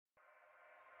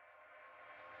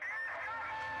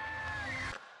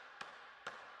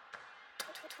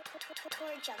Tour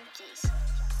Junkies.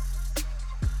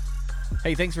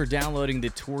 Hey, thanks for downloading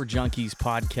the Tour Junkies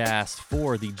podcast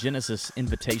for the Genesis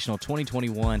Invitational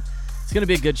 2021. It's going to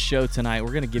be a good show tonight.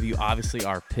 We're going to give you, obviously,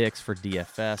 our picks for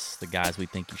DFS, the guys we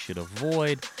think you should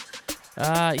avoid.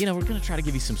 We're going to try to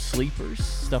give you some sleepers,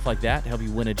 stuff like that, to help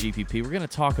you win a GPP. We're going to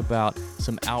talk about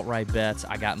some outright bets.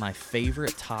 I got my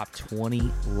favorite top 20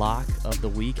 lock of the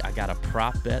week. I got a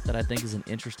prop bet that I think is an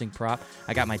interesting prop.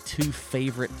 I got my two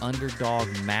favorite underdog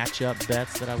matchup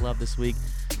bets that I love this week.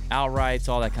 Outrights,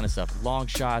 all that kind of stuff. Long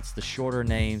shots, the shorter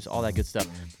names, all that good stuff.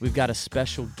 We've got a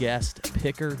special guest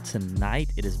picker tonight.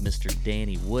 It is Mr.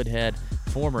 Danny Woodhead,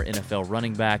 former NFL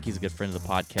running back. He's a good friend of the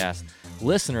podcast,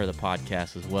 listener of the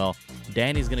podcast as well.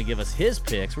 Danny's going to give us his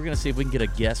picks. We're going to see if we can get a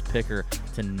guest picker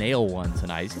to nail one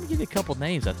tonight. He's going to give you a couple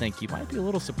names I think you might be a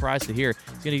little surprised to hear.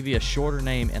 He's going to give you a shorter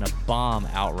name and a bomb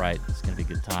outright. It's going to be a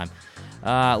good time.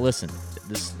 Listen,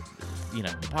 the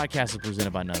podcast is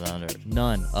presented by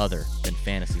none other than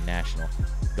Fantasy National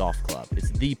Golf Club.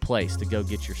 It's the place to go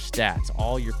get your stats,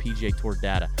 all your PGA Tour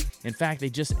data. In fact, they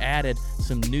just added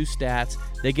some new stats.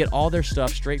 They get all their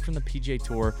stuff straight from the PGA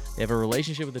Tour. They have a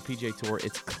relationship with the PGA Tour.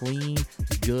 It's clean,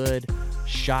 good,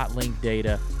 shot link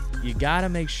data. You got to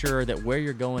make sure that where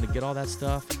you're going to get all that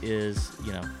stuff is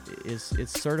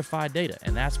certified data,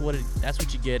 and that's what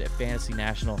you get at Fantasy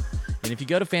National. And if you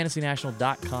go to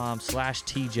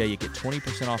fantasynational.com/TJ, you get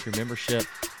 20% off your membership,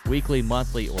 weekly,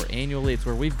 monthly, or annually. It's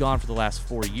where we've gone for the last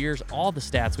 4 years. All the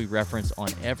stats we reference on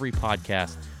every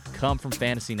podcast come from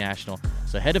Fantasy National.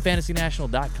 So head to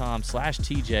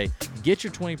fantasynational.com/TJ, get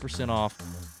your 20% off,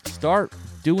 start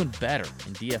doing better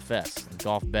in DFS and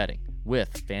golf betting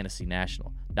with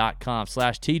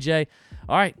fantasynational.com/TJ.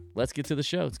 All right, let's get to the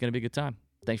show. It's going to be a good time.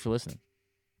 Thanks for listening.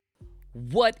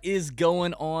 What is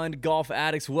going on, golf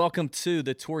addicts? Welcome to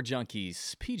the Tour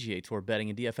Junkies PGA Tour Betting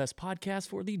and DFS podcast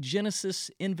for the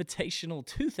Genesis Invitational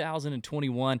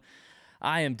 2021.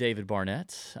 I am David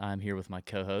Barnett. I'm here with my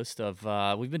co-host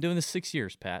we've been doing this 6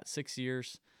 years, Pat. 6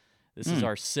 years. This is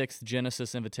our sixth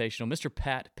Genesis Invitational. Mr.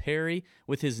 Pat Perry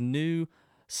with his new,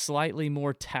 slightly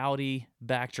more touty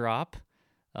backdrop.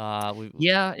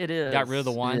 Yeah, it is. Got rid of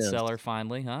the wine cellar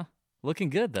finally, huh?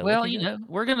 Looking good, though. Well,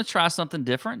 we're going to try something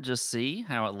different, just see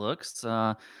how it looks.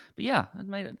 But yeah,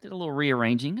 did a little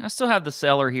rearranging. I still have the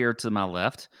cellar here to my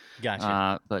left.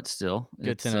 Gotcha. But still, Good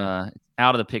it's to know.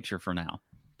 out of the picture for now.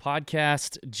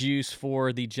 Podcast juice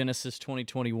for the Genesis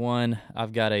 2021.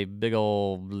 I've got a big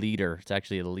old leader. It's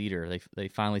actually a leader. They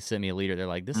finally sent me a leader. They're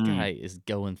like, this guy is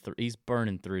going through. He's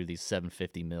burning through these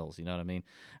 750 mils. You know what I mean?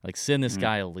 Like, send this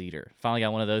guy a leader. Finally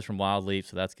got one of those from Wild Leaf,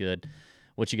 so that's good.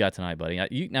 What you got tonight,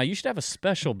 buddy? Now you should have a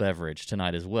special beverage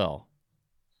tonight as well.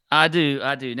 I do.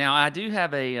 Now I do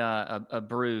have a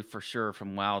brew for sure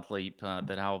from Wild Leap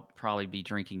that I'll probably be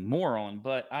drinking more on.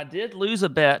 But I did lose a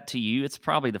bet to you. It's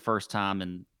probably the first time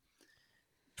in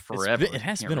forever. It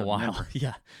has been a while.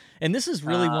 Yeah, and this is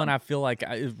really one I feel like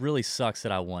it really sucks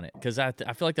that I won it because I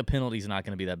feel like the penalty is not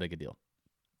going to be that big a deal.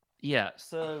 Yeah.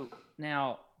 So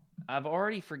now I've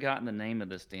already forgotten the name of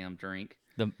this damn drink.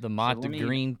 The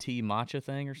green tea matcha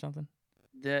thing or something?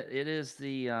 That it is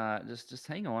the just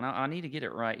hang on. I need to get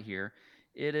it right here.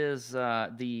 It is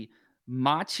the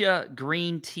matcha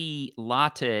green tea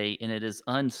latte, and it is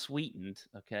unsweetened.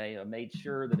 Okay, I made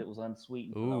sure that it was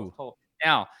unsweetened. When I was told.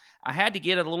 Now I had to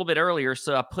get it a little bit earlier,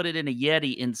 so I put it in a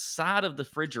Yeti inside of the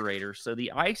refrigerator. So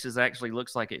the ice actually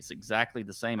looks like it's exactly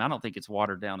the same. I don't think it's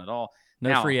watered down at all.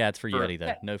 No free ads for Yeti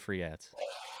though. No free ads.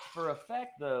 For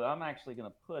effect though, I'm actually going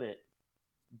to put it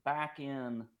back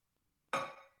in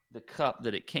the cup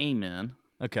that it came in.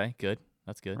 Okay, good.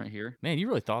 That's good. Right here. Man, you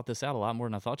really thought this out a lot more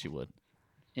than I thought you would.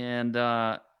 And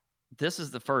this is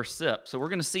the first sip. So we're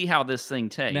going to see how this thing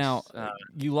tastes. Now,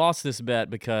 you lost this bet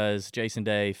because Jason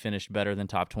Day finished better than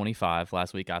top 25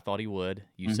 last week. I thought he would.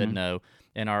 You said no.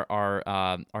 And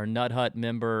our Nut Hut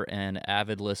member and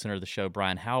avid listener of the show,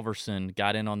 Brian Halverson,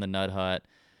 got in on the Nut Hut,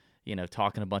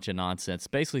 talking a bunch of nonsense,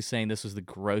 basically saying this was the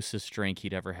grossest drink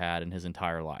he'd ever had in his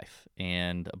entire life.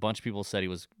 And a bunch of people said he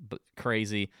was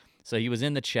crazy. So he was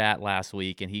in the chat last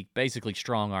week, and he basically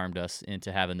strong-armed us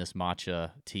into having this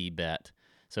matcha tea bet.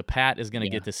 So Pat is going to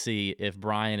get to see if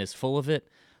Brian is full of it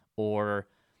or,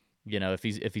 if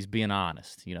he's being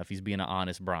honest, if he's being an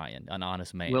honest Brian, an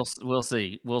honest man. We'll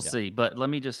see. We'll see. But let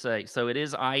me just say, so it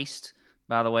is iced,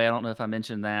 by the way. I don't know if I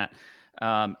mentioned that.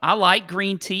 I like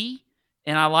green tea.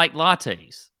 And I like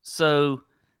lattes. So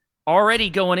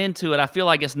already going into it, I feel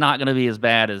like it's not going to be as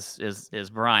bad as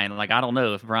Brian. Like, I don't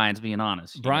know if Brian's being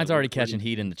honest. Brian's already catching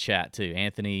heat in the chat, too.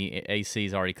 Anthony AC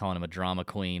is already calling him a drama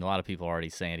queen. A lot of people are already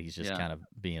saying he's just kind of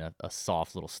being a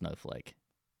soft little snowflake.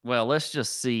 Well, let's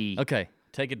just see. Okay.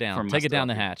 Take it down. from Take it down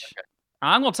myself the here. hatch. Okay.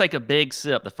 I'm gonna take a big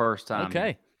sip the first time. Here.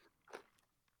 Okay.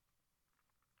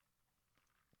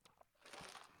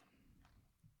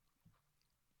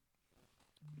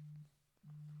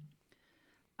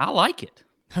 I like it.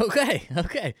 Okay.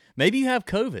 Okay. Maybe you have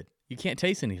COVID. You can't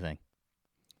taste anything.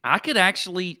 I could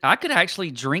actually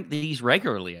drink these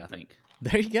regularly. I think.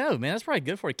 There you go, man. That's probably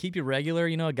good for you. Keep you regular.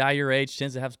 You know, a guy your age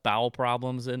tends to have bowel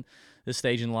problems in this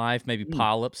stage in life, maybe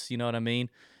polyps. You know what I mean?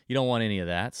 You don't want any of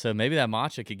that. So maybe that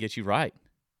matcha could get you right.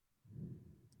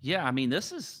 Yeah, I mean,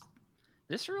 this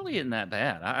really isn't that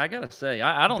bad. I gotta say,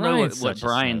 I don't know Brian's what such a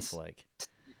Brian's snowflake.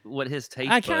 what his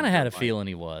taste. I kind of buds had are a like. feeling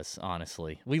he was,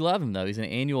 honestly. We love him, though. He's an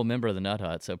annual member of the Nut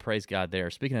Hut, so praise God there.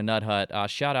 Speaking of Nut Hut,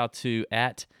 shout out to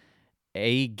at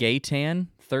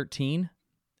agaytan13.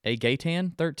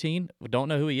 agaytan13. Don't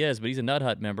know who he is, but he's a Nut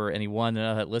Hut member, and he won the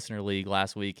Nut Hut Listener League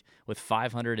last week with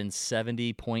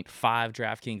 570.5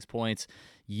 DraftKings points.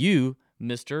 You,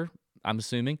 Mr., I'm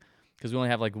assuming, because we only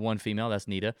have like one female, that's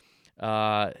Nita,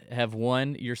 have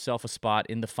won yourself a spot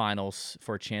in the finals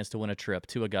for a chance to win a trip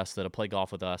to Augusta to play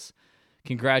golf with us.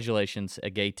 Congratulations,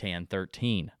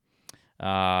 Agaytan13.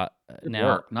 Now,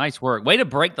 Work. Nice work. Way to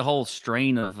break the whole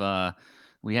strain of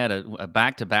we had a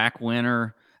back-to-back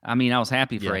winner. I mean, I was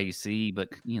happy for AC, but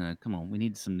come on, we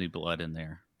need some new blood in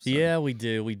there. So. Yeah, we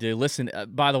do. Listen,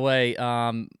 by the way,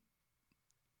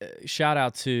 shout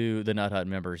out to the Nut Hut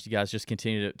members. You guys just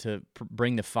continue to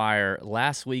bring the fire.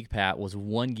 Last week, Pat, was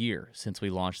 1 year since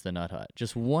we launched the Nut Hut.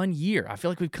 Just 1 year. I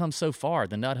feel like we've come so far.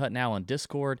 The Nut Hut now on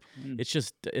Discord. It's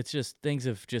just things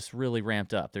have just really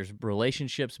ramped up. There's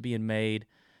relationships being made.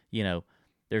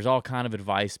 There's all kind of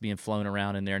advice being flown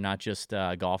around in there, not just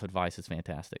golf advice. It's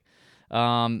fantastic.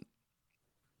 Daniel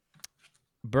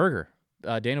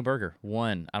Berger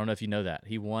won. I don't know if you know that.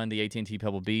 He won the AT&T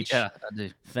Pebble Beach. Yeah, I do.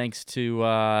 Thanks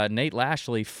to Nate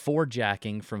Lashley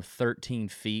four-jacking from 13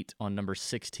 feet on number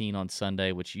 16 on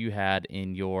Sunday, which you had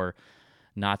in your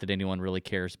Not That Anyone Really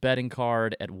Cares betting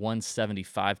card at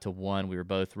 175-1. We were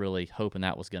both really hoping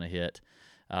that was going to hit,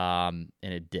 and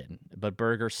it didn't. But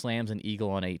Berger slams an eagle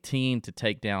on 18 to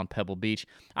take down Pebble Beach.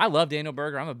 I love Daniel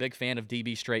Berger. I'm a big fan of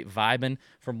DB Straight vibing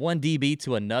from one DB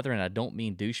to another, and I don't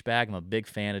mean douchebag. I'm a big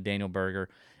fan of Daniel Berger.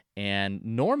 And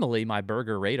normally my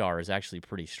Berger radar is actually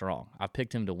pretty strong. I've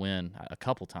picked him to win a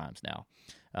couple times now,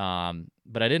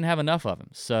 but I didn't have enough of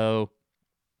him. So,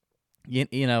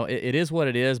 it is what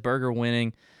it is. Berger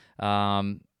winning.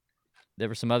 There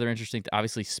were some other interesting,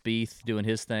 obviously Spieth doing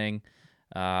his thing.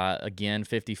 Again,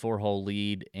 54-hole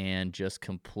lead and just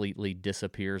completely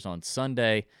disappears on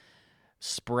Sunday.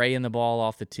 Spraying the ball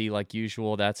off the tee like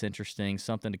usual. That's interesting.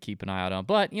 Something to keep an eye out on.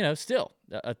 But, still,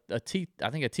 I think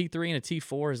a T3 and a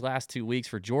T4 his last 2 weeks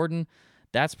for Jordan.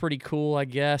 That's pretty cool, I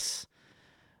guess.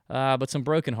 But some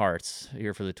broken hearts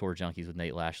here for the Tour Junkies with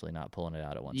Nate Lashley not pulling it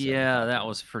out at 175. Yeah, that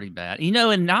was pretty bad.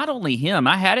 And not only him,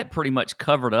 I had it pretty much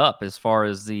covered up as far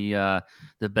as the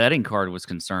betting card was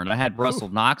concerned. I had Russell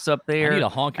Knox up there. I need a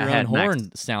honk your own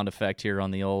horn sound effect here on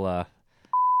the old sound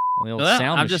machine.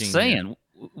 I'm just saying.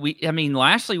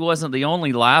 Lashley wasn't the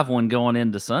only live one going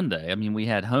into Sunday. I mean, we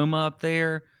had Homa up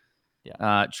there.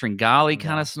 Yeah. Tringali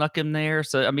kind of snuck him there.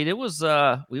 So it was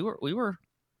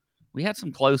we had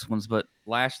some close ones, but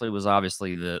Lashley was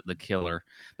obviously the killer.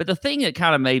 But the thing that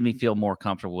kind of made me feel more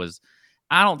comfortable was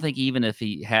I don't think even if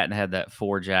he hadn't had that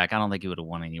four jack, I don't think he would have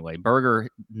won anyway. Berger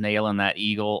nailing that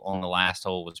eagle on the last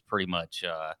hole was pretty much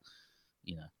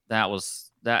that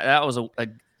was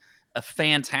a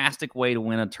fantastic way to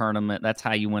win a tournament. That's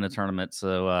how you win a tournament.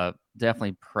 So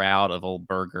definitely proud of old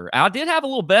Berger. I did have a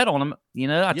little bet on him.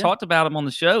 I talked about him on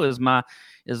the show as my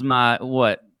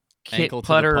what ankle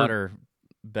putter. To the putter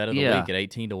bet of the week at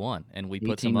 18-1, and we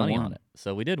put some money on it.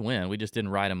 So we did win. We just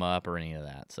didn't write him up or any of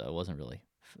that. So it wasn't really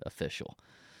official.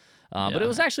 But it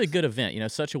was actually a good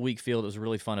event. Such a weak field. It was a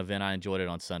really fun event. I enjoyed it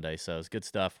on Sunday, so it's good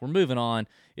stuff. We're moving on.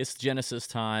 It's Genesis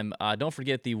time. Don't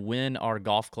forget the Win Our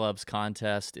Golf Clubs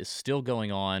contest is still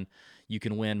going on. You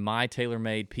can win my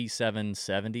TaylorMade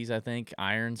P770s, I think,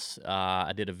 irons.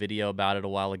 I did a video about it a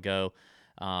while ago,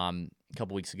 a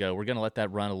couple weeks ago. We're going to let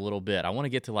that run a little bit. I want to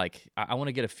get to I want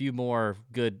to get a few more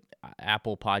good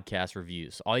Apple Podcast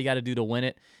reviews. All you got to do to win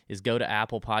it is go to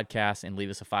Apple Podcasts and leave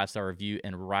us a 5-star review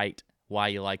and write why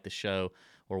you like the show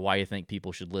or why you think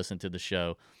people should listen to the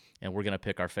show, and we're going to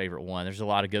pick our favorite one. There's a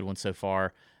lot of good ones so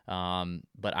far, but I'm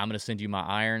going to send you my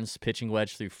irons, pitching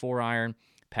wedge through 4-iron.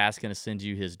 Pat's going to send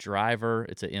you his driver.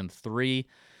 It's an M3,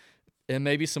 and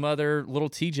maybe some other little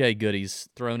TJ goodies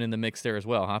thrown in the mix there as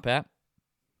well, huh, Pat?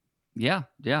 Yeah,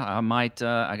 I might.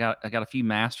 I got a few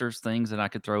Masters things that I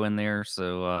could throw in there.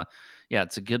 So,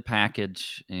 it's a good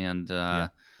package, and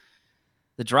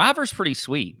The driver's pretty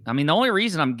sweet. I mean, the only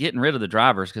reason I'm getting rid of the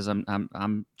driver is because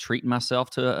I'm treating myself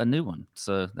to a new one.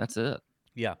 So that's it.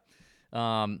 Yeah.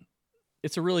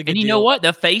 It's a really good And you know deal. what?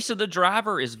 The face of the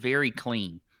driver is very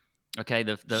clean. Okay,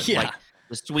 the Yeah. like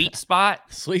the sweet spot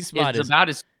Sweet spot is has about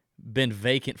as been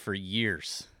vacant for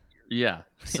years. yeah.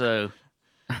 So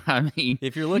I mean,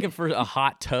 If you're looking for a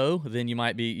hot toe, then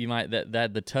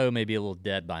that the toe may be a little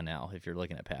dead by now if you're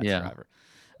looking at Pat's yeah.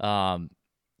 driver.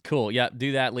 Cool. Yeah,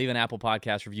 do that. Leave an Apple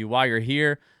Podcast review. While you're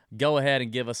here, go ahead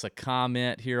and give us a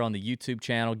comment here on the YouTube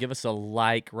channel. Give us a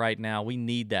like right now. We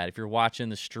need that. If you're watching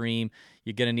the stream,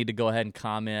 you're going to need to go ahead and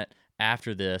comment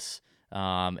after this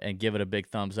and give it a big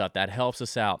thumbs up. That helps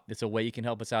us out. It's a way you can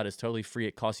help us out. It's totally free.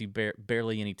 It costs you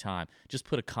barely any time. Just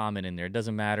put a comment in there. It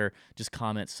doesn't matter. Just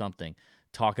comment something.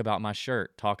 Talk about my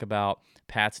shirt. Talk about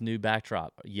Pat's new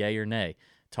backdrop. Yay or nay.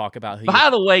 Talk about who. By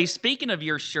the way, speaking of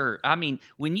your shirt, I mean,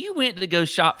 when you went to go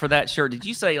shop for that shirt, did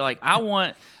you say like, I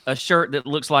want a shirt that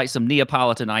looks like some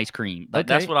Neapolitan ice cream? Like,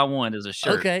 Okay. That's what I want is a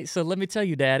shirt. Okay, so let me tell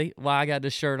you, Daddy, why I got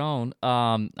this shirt on.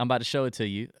 I'm about to show it to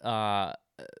you.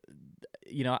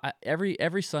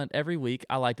 Every week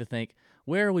I like to think,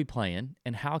 where are we playing,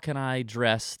 and how can I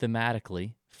dress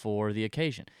thematically for the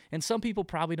occasion? And some people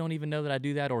probably don't even know that I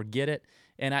do that or get it.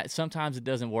 And sometimes it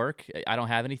doesn't work. I don't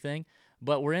have anything.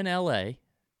 But we're in LA.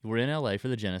 We're in LA for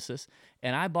the Genesis,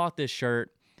 and I bought this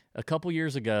shirt a couple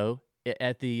years ago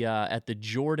at the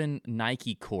Jordan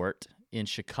Nike court in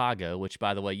Chicago. Which,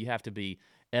 by the way, you have to be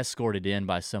escorted in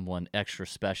by someone extra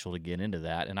special to get into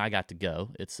that, and I got to go.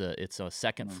 It's a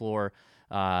second floor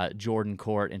Jordan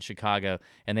court in Chicago,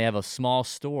 and they have a small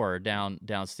store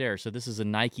downstairs. So this is a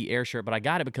Nike Air shirt, but I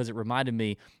got it because it reminded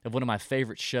me of one of my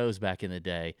favorite shows back in the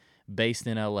day, based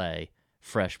in LA,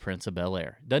 Fresh Prince of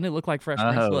Bel-Air. Doesn't it look like Fresh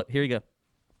Prince? Look, here you go.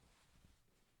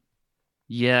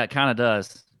 Yeah, it kind of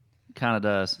does. Kind of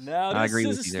does. Now, I this agree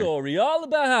is with a you there. story all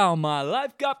about how my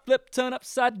life got flipped, turned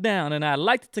upside down, and I'd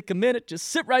like to take a minute, just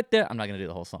sit right there. I'm not going to do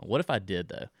the whole song. What if I did,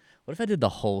 though? What if I did the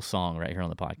whole song right here on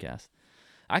the podcast?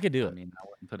 I could do it. I mean, I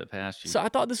wouldn't put it past you. So I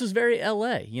thought this was very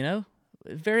LA,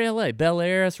 very LA. Bel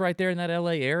Air, it's right there in that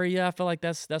LA area. I feel like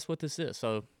that's what this is.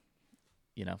 So,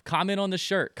 comment on the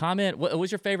shirt. Comment, what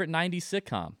was your favorite 90s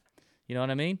sitcom? You know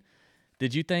what I mean?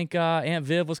 Did you think Aunt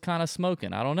Viv was kind of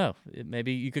smoking? I don't know.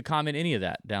 Maybe you could comment any of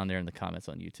that down there in the comments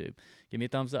on YouTube. Give me a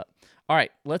thumbs up. All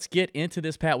right, let's get into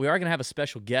this, Pat. We are going to have a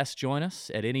special guest join us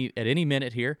at any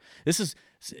minute here. This is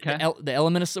the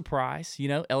element of surprise,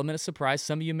 element of surprise.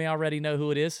 Some of you may already know who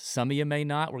it is. Some of you may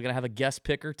not. We're going to have a guest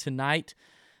picker tonight.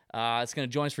 It's going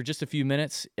to join us for just a few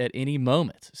minutes at any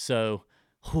moment. So,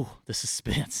 the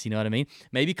suspense, you know what I mean?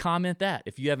 Maybe comment that.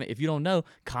 If you don't know,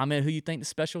 comment who you think the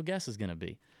special guest is going to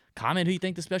be. Comment who you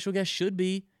think the special guest should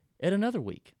be at another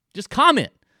week. Just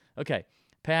comment. Okay,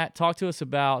 Pat, talk to us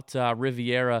about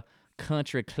Riviera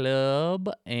Country Club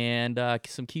and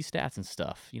some key stats and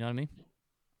stuff. You know what I mean?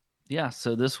 Yeah,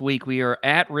 so this week we are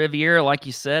at Riviera, like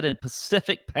you said, in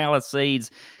Pacific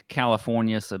Palisades,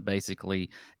 California. So basically,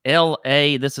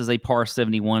 LA, this is a par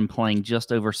 71 playing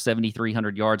just over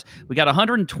 7,300 yards. We got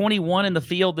 121 in the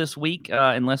field this week,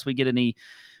 unless we get any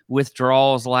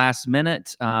withdrawals last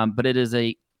minute. But it is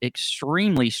a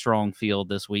extremely strong field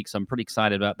this week, so I'm pretty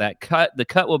excited about that. The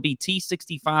cut will be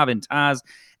T65 and ties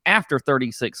after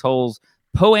 36 holes.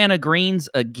 Poana greens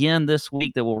again this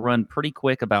week that will run pretty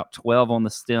quick, about 12 on the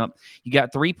stimp. You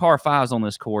got 3 par 5s on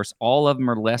this course. All of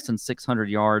them are less than 600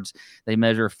 yards. They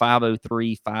measure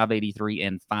 503, 583,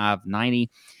 and 590.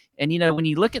 And, when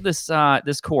you look at this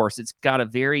course, it's got a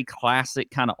very classic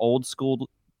kind of old school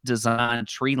design,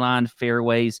 tree-lined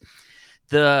fairways.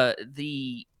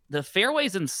 The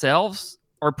fairways themselves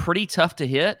are pretty tough to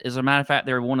hit. As a matter of fact,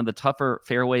 they're one of the tougher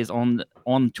fairways on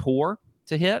tour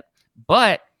to hit.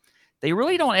 But they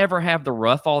really don't ever have the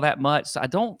rough all that much. So I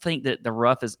don't think that the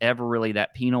rough is ever really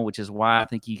that penal, which is why I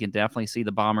think you can definitely see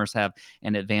the Bombers have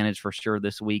an advantage for sure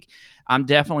this week. I'm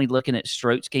definitely looking at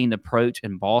strokes gained approach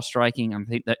and ball striking.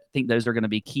 I think those are going to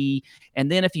be key.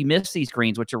 And then if you miss these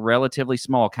greens, which are relatively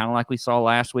small, kind of like we saw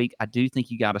last week, I do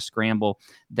think you got to scramble.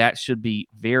 That should be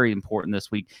very important this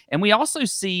week. And we also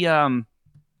see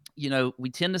we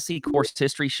tend to see course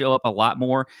history show up a lot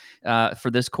more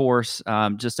for this course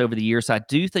just over the years. So I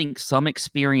do think some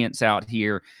experience out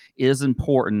here is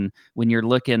important when you're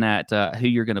looking at who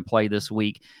you're going to play this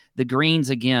week. The greens,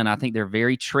 again, I think they're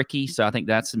very tricky, so I think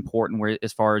that's important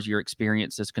as far as your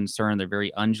experience is concerned. They're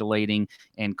very undulating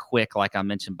and quick, like I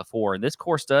mentioned before. And this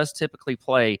course does typically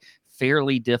play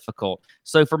fairly difficult.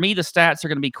 So for me, the stats are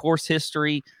going to be course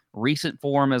history, recent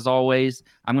form, as always.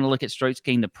 I'm going to look at strokes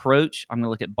gained approach. I'm going to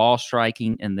look at ball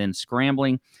striking and then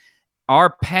scrambling.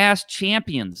 Our past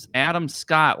champions, Adam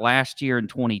Scott last year in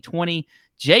 2020,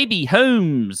 JB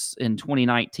Holmes in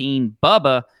 2019.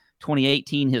 Bubba,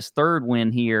 2018, his third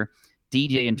win here.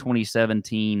 DJ in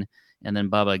 2017. And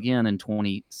then Bubba again in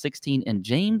 2016. And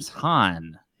James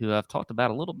Hahn, who I've talked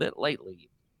about a little bit lately,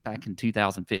 back in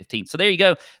 2015. So there you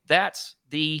go. That's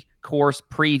the course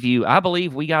preview. I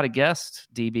believe we got a guest,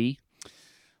 DB.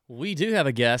 We do have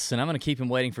a guest, and I'm going to keep him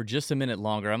waiting for just a minute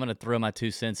longer. I'm going to throw my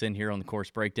 2 cents in here on the course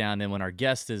breakdown. And when our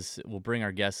guest is, we'll bring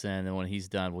our guest in, and when he's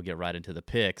done, we'll get right into the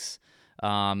picks.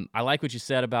 I like what you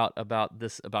said about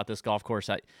this golf course.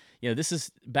 This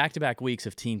is back-to-back weeks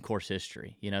of team course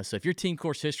history. So if you're team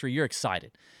course history, you're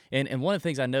excited. And one of the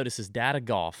things I noticed is Data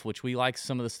Golf, which we like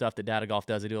some of the stuff that Data Golf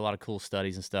does. They do a lot of cool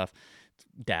studies and stuff.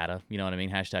 Data, you know what I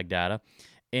mean? #data.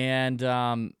 And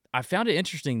I found it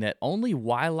interesting that only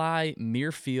Waialae,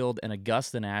 Muirfield, and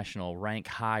Augusta National rank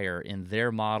higher in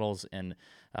their models and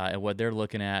what they're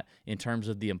looking at in terms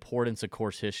of the importance of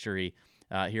course history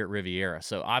here at Riviera.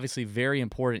 So obviously very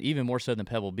important, even more so than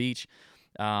Pebble Beach.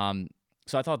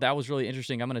 So I thought that was really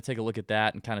interesting. I'm going to take a look at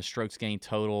that and kind of strokes gained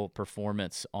total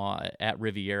performance at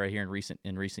Riviera here in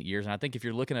recent years. And I think if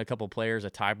you're looking at a couple of players,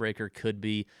 a tiebreaker could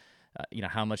be,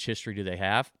 how much history do they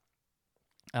have?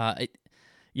 I'm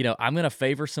going to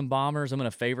favor some bombers. I'm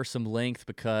going to favor some length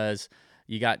because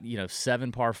you got,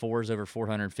 7 par 4s over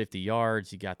 450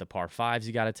 yards. You got the par 5s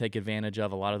you got to take advantage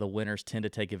of. A lot of the winners tend to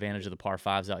take advantage of the par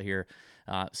 5s out here.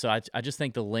 So I just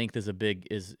think the length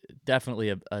is definitely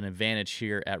an advantage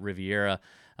here at Riviera.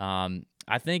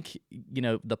 I think,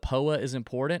 the POA is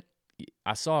important.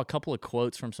 I saw a couple of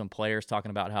quotes from some players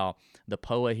talking about how the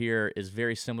POA here is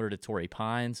very similar to Torrey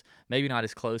Pines. Maybe not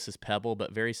as close as Pebble,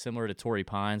 but very similar to Torrey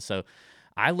Pines. So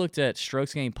I looked at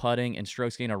strokes gained putting and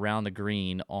strokes gained around the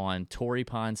green on Torrey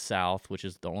Pines South, which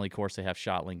is the only course they have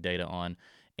ShotLink data on,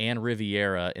 and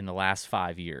Riviera in the last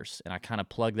 5 years. And I kind of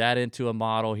plugged that into a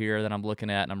model here that I'm looking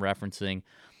at and I'm referencing.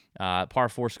 Par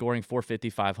 4 scoring,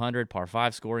 450, 500. Par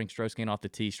 5 scoring, strokes gained off the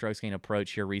tee, strokes gained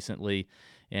approach here recently.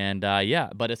 And,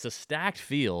 but it's a stacked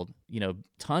field,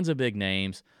 tons of big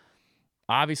names.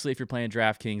 Obviously, if you're playing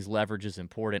DraftKings, leverage is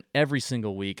important every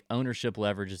single week. Ownership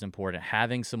leverage is important.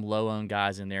 Having some low-owned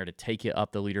guys in there to take you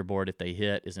up the leaderboard if they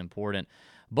hit is important.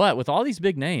 But with all these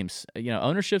big names,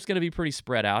 ownership's going to be pretty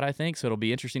spread out, I think. So it'll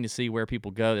be interesting to see where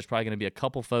people go. There's probably going to be a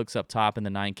couple folks up top in the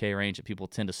 9K range that people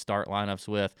tend to start lineups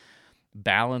with.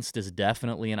 Balanced is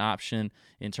definitely an option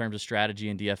in terms of strategy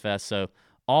and DFS. So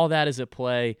all that is at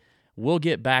play. We'll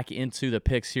get back into the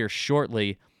picks here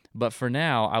shortly. But for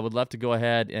now, I would love to go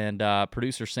ahead and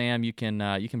producer Sam, you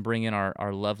can bring in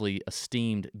our lovely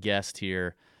esteemed guest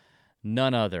here,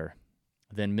 none other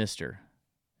than Mr.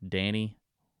 Danny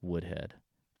Woodhead.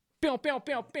 Pew, pew,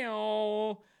 pew,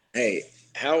 pew. Hey,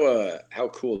 how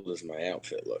cool does my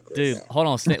outfit look right Dude, now? hold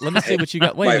on. Let me see what you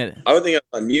got. Wait a minute. I would think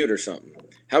I'm on mute or something.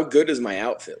 How good does my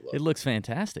outfit look? It looks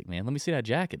fantastic, man. Let me see that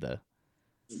jacket, though.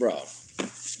 Bro.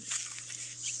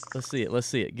 Let's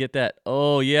see it. Get that.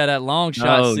 Oh, yeah, that long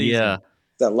shot season. Yeah.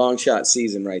 That long shot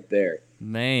season right there.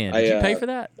 Man, did you pay for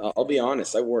that? I'll be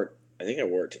honest. I think I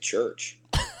wore it to church.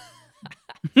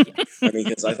 I mean,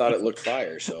 because I thought it looked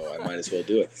fire, so I might as well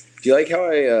do it. Do you like how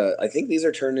I think these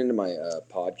are turned into my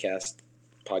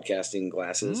podcasting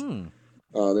glasses?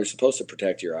 They're supposed to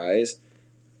protect your eyes.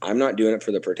 I'm not doing it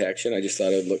for the protection. I just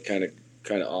thought it would look kind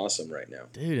of awesome right now.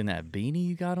 Dude, and that beanie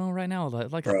you got on right now,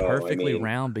 like a Bro, perfectly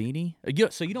round beanie.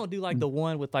 So you don't do like the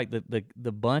one with like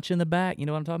the bunch in the back? You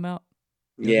know what I'm talking about?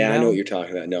 Yeah, I know what you're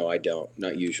talking about. No, I don't.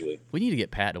 Not usually. We need to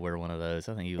get Pat to wear one of those.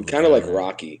 I think he would. I'm kind of like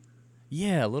Rocky.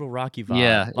 Yeah, a little Rocky vibe.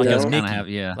 Yeah, like a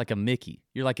Mickey. Like a Mickey.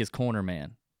 You're like his corner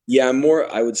man. Yeah,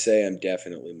 I would say I'm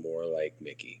definitely more like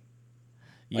Mickey.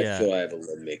 Yeah. I feel I have a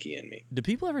little Mickey in me. Do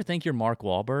people ever think you're Mark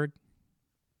Wahlberg?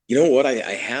 You know what? I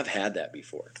have had that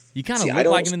before. You kind of look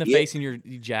like him in the face and you're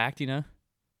jacked,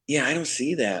 Yeah, I don't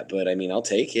see that, but I mean, I'll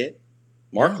take it.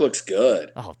 Mark looks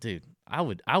good. Oh, dude. I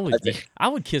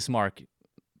would kiss Mark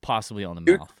possibly on the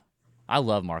mouth. I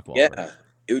love Mark Wahlberg. Yeah.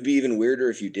 It would be even weirder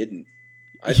if you didn't.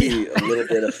 I'd be a little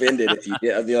bit offended if you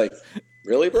did. I'd be like,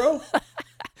 really, bro?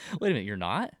 Wait a minute, you're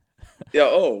not? Yeah.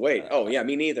 Oh, wait. Oh, yeah,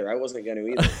 me neither. I wasn't going to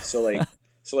either.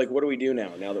 So what do we do now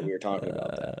that we were talking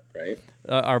about that, right?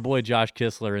 Our boy Josh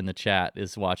Kistler in the chat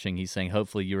is watching. He's saying,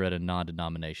 hopefully you're at a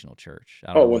non-denominational church.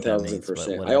 I don't know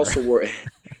 1,000%. I also wore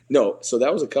 – no, so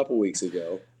that was a couple weeks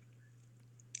ago.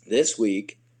 This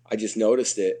week, I just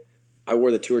noticed it. I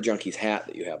wore the Tour Junkies hat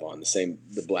that you have on,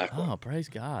 the black one. Oh, praise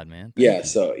God, man. Thank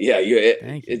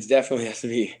you. It definitely has to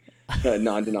be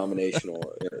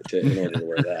non-denominational in order to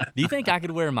wear that. Do you think I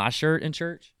could wear my shirt in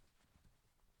church?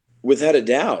 Without a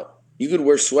doubt. You could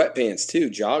wear sweatpants too,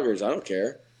 joggers. I don't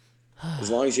care. as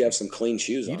long as you have some clean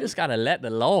shoes You on. just got to let the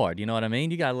Lord. You know what I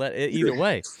mean? You got to let it either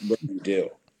way. But you do.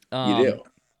 You do.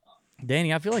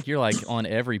 Danny, I feel like you're like on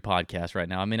every podcast right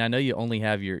now. I mean, I know you only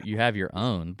have your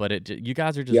own, but you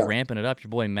guys are just ramping it up. Your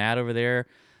boy Matt over there,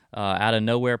 Out of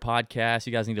Nowhere podcast.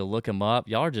 You guys need to look him up.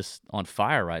 Y'all are just on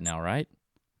fire right now, right?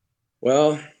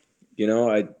 Well,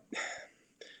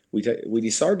 we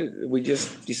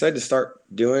just decided to start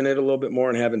doing it a little bit more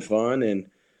and having fun. And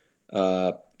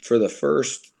for the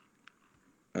first,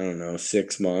 I don't know,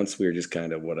 6 months, we were just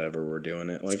kind of whatever, we're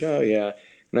doing it. Like, oh yeah.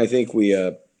 And I think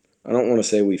I don't want to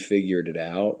say we figured it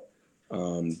out,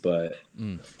 but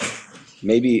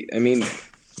maybe, I mean,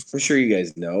 I'm sure you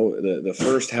guys know the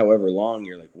first however long,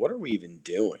 you're like, what are we even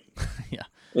doing? Yeah.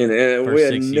 And we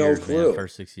had no clue. Man,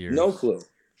 first 6 years. No clue.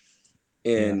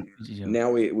 And Yeah.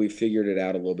 now we figured it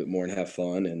out a little bit more and have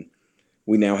fun. And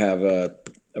we now have a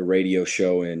radio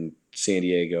show in San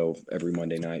Diego every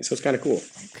Monday night. So it's kind of cool.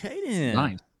 Okay, then.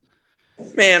 Nice.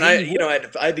 Man, I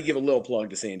had to give a little plug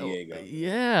to San Diego.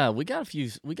 Yeah, we got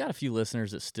a few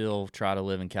listeners that still try to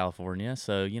live in California.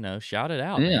 So, shout it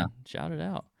out. Yeah. Man. Shout it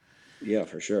out. Yeah,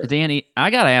 for sure. Danny, I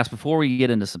got to ask before we get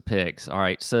into some picks. All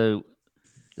right. So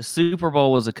the Super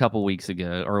Bowl was a couple weeks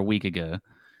ago or a week ago.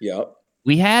 Yep.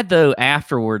 We had, though,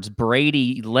 afterwards,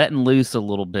 Brady letting loose a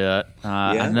little bit.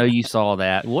 I know you saw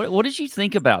that. What did you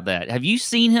think about that? Have you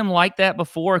seen him like that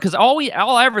before? Because all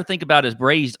I ever think about is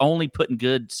Brady's only putting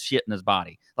good shit in his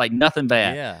body, like nothing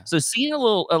bad. Yeah. So seeing a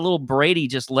little Brady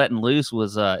just letting loose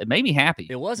was it made me happy.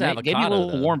 It was Gave me a avocado, little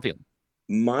though. warm feeling.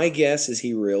 My guess is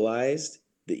he realized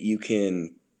that you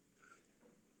can,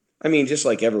 I mean, just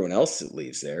like everyone else that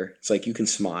leaves there, it's like you can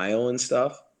smile and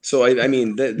stuff. So, I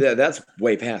mean, that's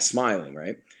way past smiling,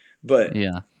 right? But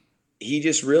Yeah. he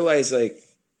just realized, like,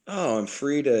 oh, I'm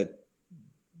free to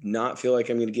not feel like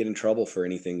I'm going to get in trouble for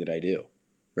anything that I do,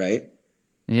 right?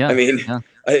 Yeah. I mean, yeah.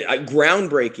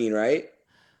 groundbreaking, right?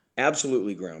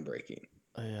 Absolutely groundbreaking.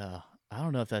 Yeah. I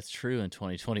don't know if that's true in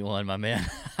 2021, my man.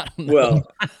 I don't know.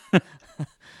 Well,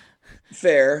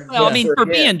 fair. Well, I mean, for him,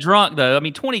 being drunk, though, I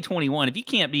mean, 2021, if you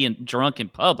can't be drunk in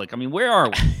public, I mean, where are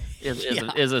we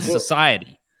as a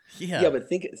society? Yeah. Yeah, but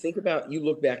think about, you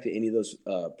look back to any of those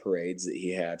parades that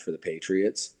he had for the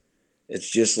Patriots. It's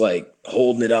just like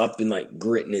holding it up and like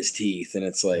gritting his teeth, and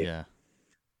it's like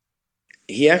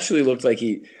he actually looked like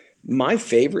my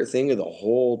favorite thing of the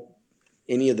whole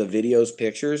any of the videos,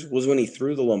 pictures was when he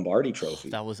threw the Lombardi Trophy.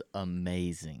 That was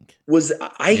amazing.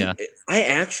 I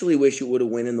actually wish it would have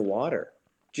went in the water,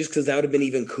 just because that would have been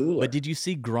even cooler. But did you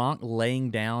see Gronk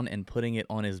laying down and putting it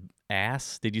on his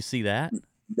ass? Did you see that?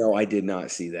 No, I did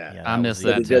not see that. Yeah, I missed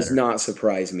But that. it does not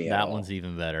surprise me at all. That one's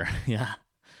even better. Yeah.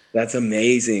 That's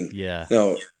amazing. Yeah.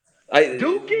 No,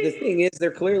 the thing is,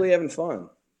 they're clearly having fun,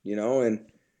 and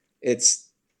it's,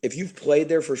 if you've played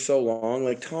there for so long,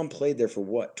 like Tom played there for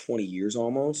what, 20 years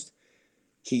almost.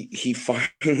 He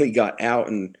finally got out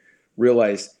and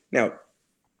realized, now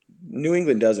New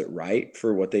England does it right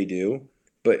for what they do,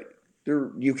 but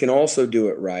you can also do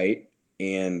it right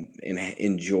and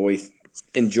enjoy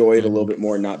it a little bit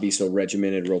more, and not be so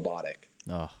regimented, robotic.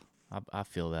 Oh, I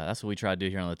feel that. That's what we try to do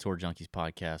here on the Tour Junkies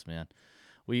podcast, man.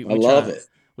 We love it.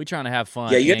 We trying to have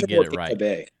fun. Yeah, you and have get more it Tampa right.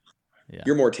 Bay. Yeah.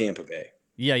 You're more Tampa Bay.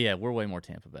 Yeah, we're way more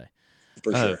Tampa Bay.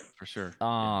 For sure. For sure.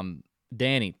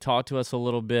 Danny, talk to us a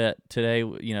little bit today.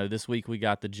 This week we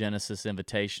got the Genesis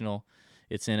Invitational.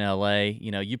 It's in LA.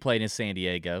 You played in San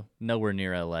Diego, nowhere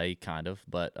near LA, kind of,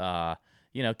 but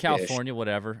California,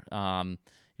 whatever.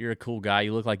 You're a cool guy.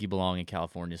 You look like you belong in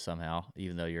California somehow,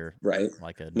 even though you're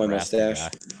like a my Nebraska mustache.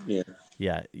 guy.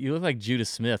 Yeah. You look like Judas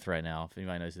Smith right now, if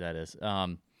anybody knows who that is.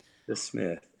 The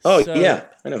Smith. Oh, yeah,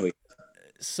 I know who.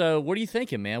 So what are you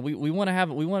thinking, man? We want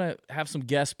to have some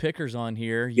guest pickers on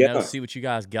here, see what you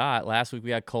guys got. Last week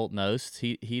we had Colt Nost.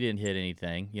 He didn't hit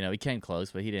anything. He came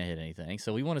close, but he didn't hit anything.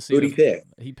 So we want to see. Who did he pick?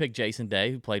 He picked Jason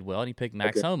Day, who played well, and he picked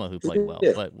Max Homa, who played well.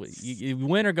 But you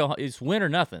win or go. It's win or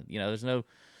nothing. There's no,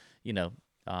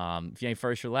 if you ain't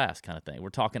first, you're last kind of thing. We're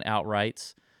talking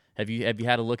outrights. Have you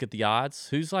had a look at the odds?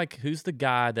 Who's the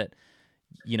guy that,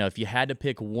 if you had to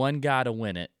pick one guy to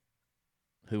win it,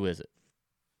 who is it?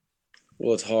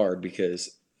 Well, it's hard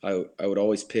because I would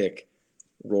always pick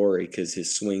Rory because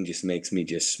his swing just makes me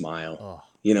just smile. Oh,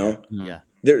 Yeah.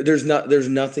 There's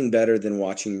nothing better than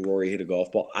watching Rory hit a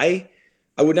golf ball. I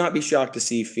would not be shocked to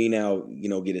see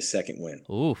Finau, get his second win.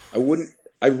 Oof.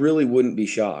 I really wouldn't be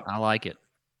shocked. I like it.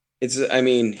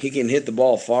 He can hit the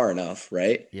ball far enough,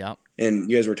 right? Yep.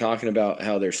 And you guys were talking about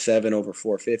how there's 7 over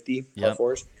 450 par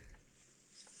fours.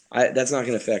 That's not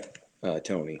going to affect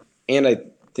Tony. And I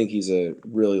think he's a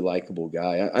really likable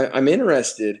guy. I'm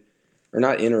interested or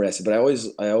not interested, but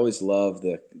I always love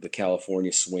the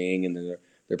California swing, and then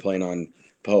they're playing on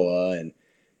POA, and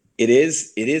it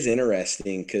is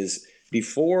interesting because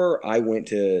before I went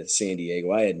to San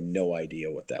Diego, I had no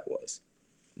idea what that was,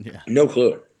 Yeah. no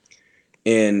clue.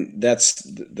 And that's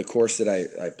the course that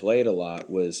I played a lot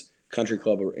was Country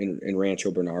Club in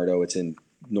Rancho Bernardo. It's in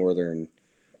northern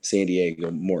San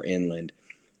Diego, more inland.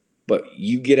 But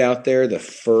you get out there, the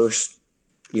first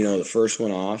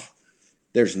one off,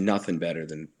 there's nothing better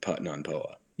than putting on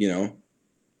POA. You don't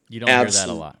hear that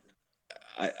a lot.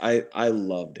 I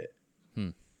loved it. Hmm.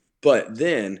 But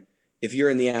then if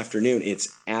you're in the afternoon, it's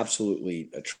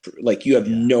absolutely like you have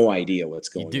no idea what's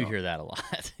going on. You do hear that a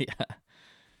lot. Yeah.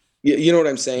 You know what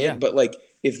I'm saying? Yeah. But like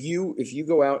if you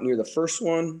go out and you're the first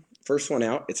one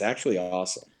out, it's actually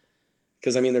awesome.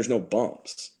 Because I mean there's no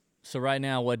bumps. So right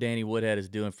now, what Danny Woodhead is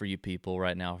doing for you people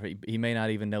right now, he may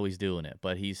not even know he's doing it,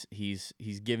 but he's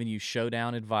giving you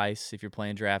showdown advice. If you're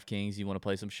playing DraftKings, you want to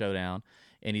play some showdown,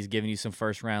 and he's giving you some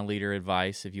first round leader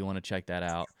advice if you want to check that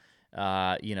out.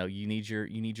 You need your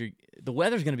the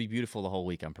weather's going to be beautiful the whole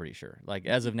week. I'm pretty sure. Like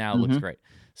as of now, it looks great.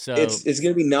 So it's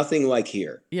going to be nothing like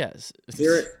here. Yes,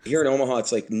 here in Omaha,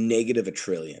 it's like negative $1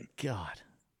 trillion. God,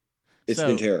 it's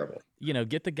been terrible.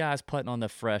 Get the guys putting on the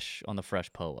fresh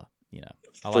POA.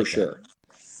 I like for sure. That.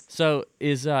 So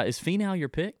is Finau your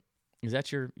pick? Is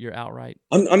that your outright?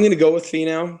 I'm going to go with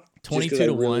Finau 22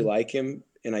 to 1. I really like him,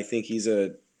 and I think he's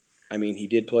he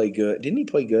did play good. Didn't he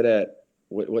play good at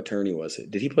what tourney was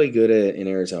it? Did he play good in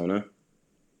Arizona?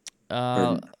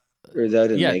 Or is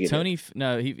that a negative? Tony.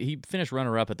 No, he finished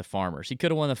runner up at the Farmers. He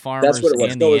could have won the Farmers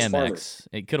and the Amex. Farmers.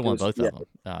 He could have won both of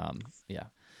them.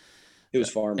 It was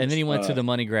Farmers, and then he went to the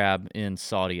money grab in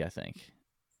Saudi, I think.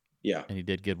 Yeah, and he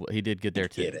did good. He did good there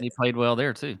too. He played well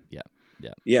there too.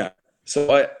 Yeah.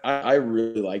 So I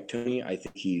really like Tony. I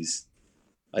think he's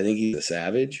a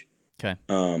savage. Okay.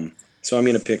 So I'm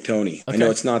going to pick Tony. Okay. I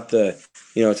know it's not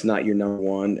it's not your number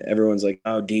one. Everyone's like,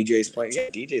 oh, DJ's playing. Yeah,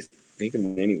 DJ's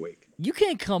making any week. You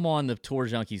can't come on the Tour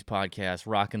Junkies podcast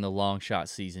rocking the long shot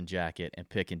season jacket and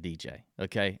picking DJ.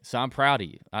 Okay. So I'm proud of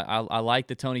you. I like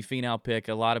the Tony Finau pick.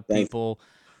 A lot of people.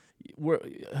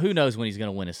 Who knows when he's going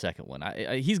to win a second one?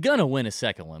 He's going to win a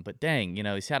second one, but dang,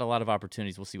 he's had a lot of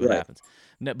opportunities. We'll see what happens.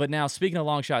 But now, speaking of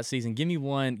long shot season, give me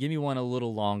one a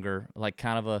little longer, like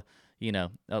kind of a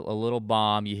little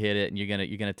bomb. You hit it, and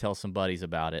you're gonna tell some buddies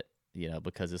about it,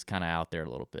 because it's kind of out there a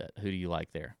little bit. Who do you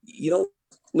like there?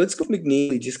 Let's go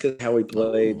McNeely just because how he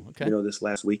played, this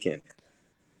last weekend.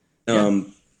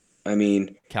 California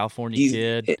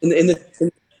kid, and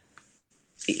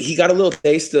he got a little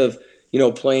taste of.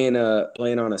 Playing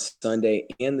on a Sunday,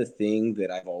 and the thing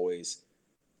that I've always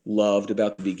loved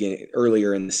about the beginning,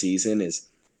 earlier in the season, is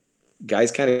guys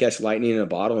kind of catch lightning in a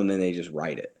bottle and then they just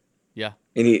ride it. Yeah.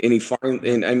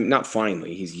 And not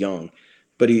finally, he's young,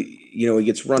 but he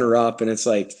gets runner up, and it's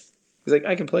like he's like,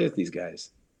 I can play with these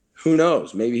guys. Who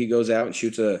knows? Maybe he goes out and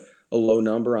shoots a low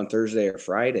number on Thursday or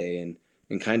Friday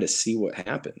and kind of see what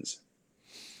happens.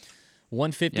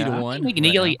 150 to 1.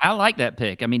 McNeely, I like that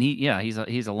pick. I mean,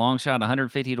 he's a long shot,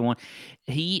 150 to 1.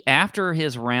 After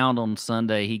his round on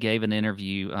Sunday, he gave an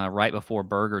interview right before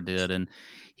Berger did, and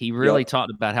he really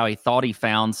talked about how he thought he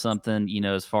found something,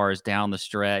 as far as down the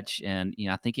stretch, and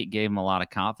I think it gave him a lot of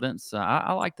confidence.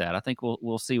 I like that. I think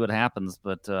we'll see what happens,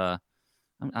 but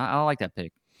I like that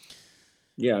pick.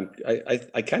 Yeah,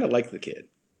 I kind of like the kid.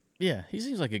 Yeah, he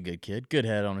seems like a good kid. Good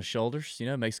head on his shoulders.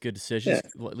 Makes good decisions.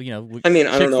 Yeah. I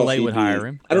don't know if would hire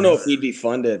him. I don't know if he'd be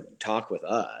fun to talk with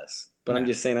us, but I'm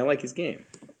just saying I like his game.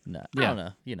 No, I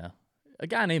don't know. A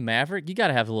guy named Maverick, you got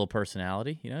to have a little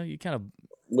personality. You kind of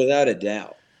without a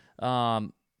doubt.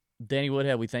 Danny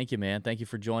Woodhead, we thank you, man. Thank you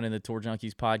for joining the Tour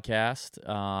Junkies podcast.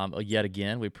 Yet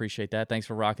again, we appreciate that. Thanks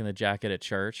for rocking the jacket at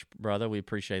church, brother. We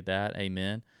appreciate that.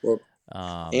 Amen. Well,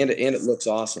 and it looks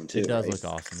awesome too. It does look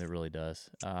awesome. It really does.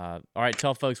 All right,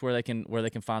 tell folks where they can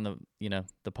find the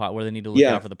the pod, where they need to look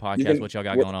out for the podcast. What y'all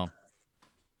got going on?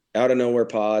 Out of Nowhere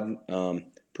Pod.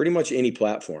 Pretty much any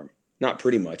platform. Not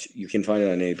pretty much. You can find it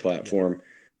on any platform.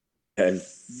 And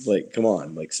come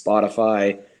on,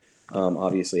 Spotify,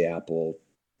 obviously Apple,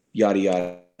 yada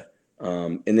yada.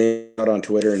 And then out on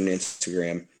Twitter and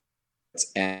Instagram.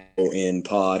 It's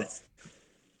 @ONPod.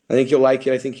 I think you'll like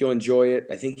it. I think you'll enjoy it.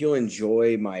 I think you'll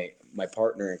enjoy my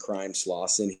partner in crime,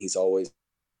 Slauson. He's always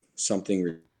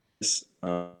something,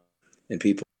 and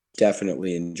people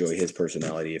definitely enjoy his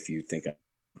personality. If you think,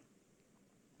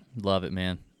 love it,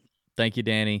 man. Thank you,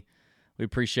 Danny. We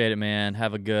appreciate it, man.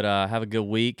 Have a good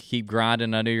week. Keep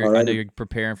grinding. I know you're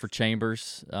preparing for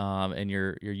Chambers and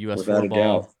your U.S. Without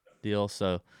football deal.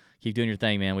 So keep doing your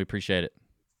thing, man. We appreciate it.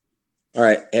 All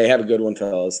right. Hey, have a good one,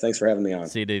 fellas. Thanks for having me on.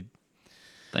 See you, dude.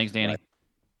 Thanks, Danny.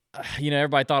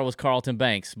 Everybody thought it was Carlton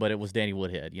Banks, but it was Danny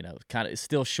Woodhead. Kind of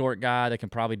still short guy that can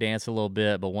probably dance a little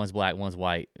bit, but one's black, one's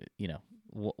white.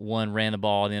 One ran the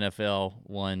ball in the NFL,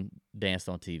 one danced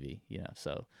on TV.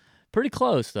 So pretty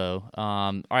close though.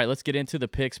 All right, let's get into the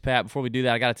picks, Pat. Before we do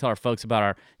that, I got to tell our folks about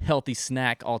our healthy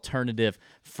snack alternative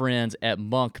friends at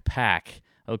Monk Pack.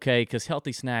 Okay, because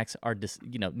healthy snacks are,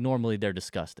 normally they're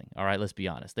disgusting. All right, let's be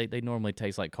honest. They normally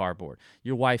taste like cardboard.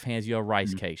 Your wife hands you a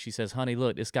rice cake. She says, "Honey,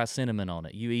 look, it's got cinnamon on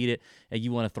it." You eat it, and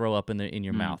you want to throw up in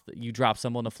your mouth. You drop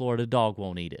some on the floor, the dog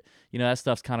won't eat it. That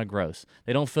stuff's kind of gross.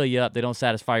 They don't fill you up. They don't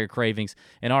satisfy your cravings.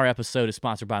 And our episode is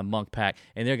sponsored by Monk Pack,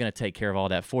 and they're going to take care of all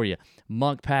that for you.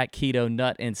 Monk Pack Keto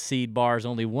Nut and Seed Bars,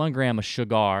 only 1 gram of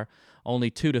sugar,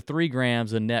 only 2 to 3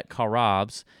 grams of net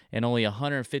carbs, and only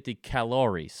 150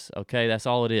 calories. Okay, that's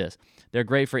all it is. They're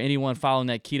great for anyone following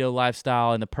that keto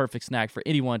lifestyle and the perfect snack for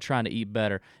anyone trying to eat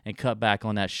better and cut back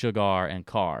on that sugar and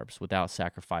carbs without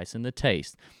sacrificing the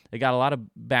taste. They got a lot of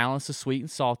balance of sweet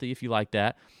and salty if you like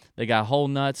that. They got whole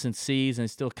nuts and seeds, and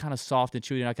it's still kind of soft and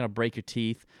chewy. You're not going to break your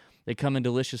teeth. They come in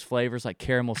delicious flavors like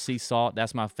caramel sea salt.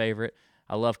 That's my favorite.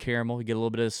 I love caramel. You get a little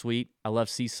bit of the sweet. I love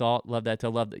sea salt. Love that.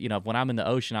 When I'm in the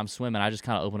ocean, I'm swimming, I just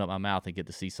kind of open up my mouth and get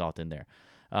the sea salt in there.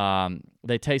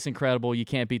 They taste incredible. You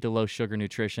can't beat the low sugar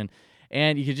nutrition.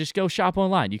 And you can just go shop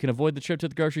online. You can avoid the trip to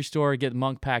the grocery store, get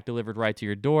Monk Pack delivered right to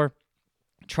your door.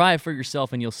 Try it for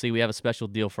yourself, and you'll see we have a special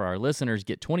deal for our listeners.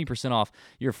 Get 20% off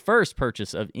your first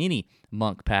purchase of any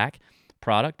Monk Pack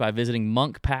product by visiting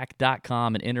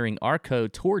monkpack.com and entering our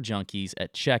code TourJunkies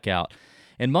at checkout.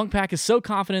 And Monk Pack is so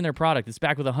confident in their product, it's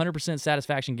backed with a 100%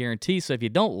 satisfaction guarantee. So if you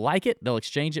don't like it, they'll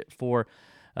exchange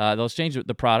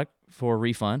the product for a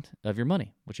refund of your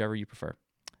money, whichever you prefer.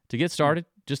 To get started,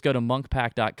 just go to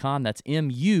monkpack.com. That's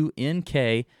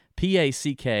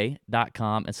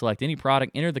MUNKPACK.com and select any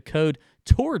product. Enter the code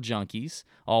TourJunkies,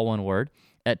 all one word,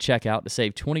 at checkout to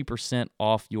save 20%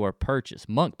 off your purchase.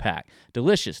 Monk Pack,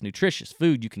 delicious, nutritious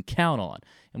food you can count on.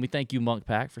 And we thank you, Monk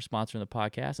Pack, for sponsoring the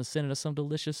podcast and sending us some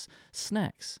delicious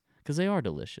snacks, because they are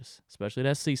delicious, especially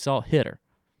that sea salt hitter.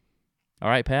 All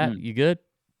right, Pat, you good?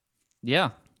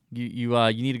 Yeah. You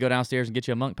need to go downstairs and get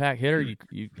you a Monk Pack hitter?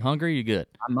 You hungry? You good?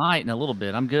 I might in a little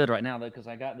bit. I'm good right now, though, because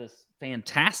I got this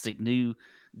fantastic new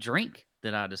drink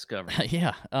that I discovered.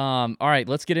 Yeah. All right,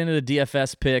 let's get into the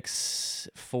DFS picks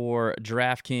for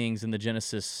DraftKings in the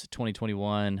Genesis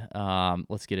 2021.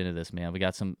 Let's get into this, man. We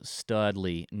got some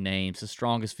studly names, the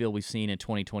strongest field we've seen in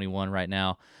 2021 right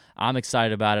now. I'm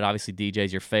excited about it. Obviously,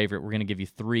 DJ's your favorite. We're going to give you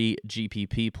 3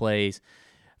 GPP plays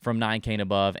from 9K and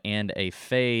above and a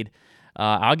fade.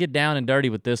 I'll get down and dirty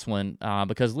with this one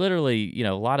because literally,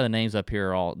 a lot of the names up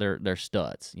here are they're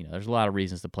studs. There's a lot of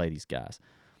reasons to play these guys.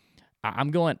 I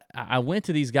went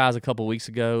to these guys a couple weeks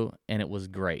ago, and it was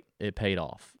great. It paid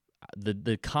off.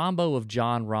 The combo of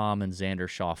John Rahm and Xander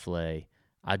Schauffele,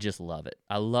 I just love it.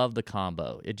 I love the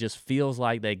combo. It just feels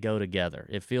like they go together.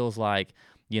 It feels like,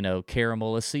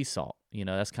 caramel is sea salt.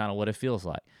 That's kind of what it feels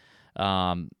like.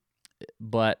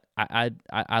 But I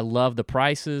love the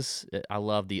prices. I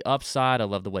love the upside. I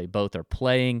love the way both are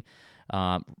playing.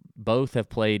 Both have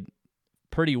played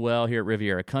pretty well here at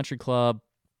Riviera Country Club.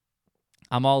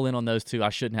 I'm all in on those two. I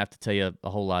shouldn't have to tell you a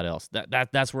whole lot else.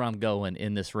 That's where I'm going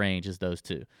in this range, is those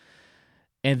two.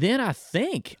 And then I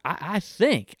think I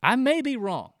may be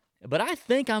wrong, but I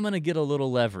think I'm going to get a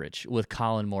little leverage with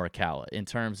Colin Morikawa in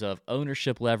terms of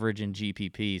ownership leverage in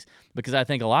GPPs, because I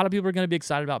think a lot of people are going to be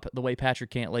excited about the way Patrick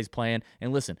Cantlay's playing.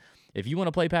 And listen, if you want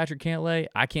to play Patrick Cantlay,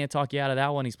 I can't talk you out of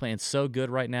that one. He's playing so good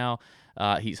right now.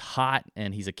 He's hot,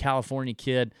 and he's a California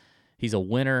kid. He's a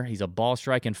winner. He's a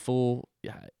ball-striking fool.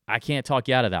 I can't talk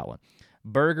you out of that one.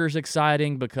 Berger's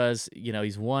exciting because,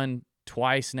 he's won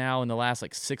twice now in the last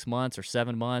 6 months or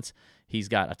 7 months. He's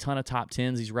got a ton of top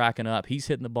 10s he's racking up. He's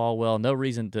hitting the ball well. No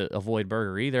reason to avoid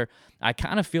Berger either. I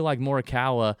kind of feel like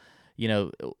Morikawa,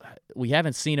 we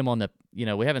haven't seen him on the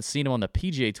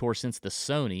PGA Tour since the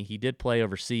Sony. He did play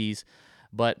overseas,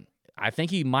 but I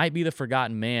think he might be the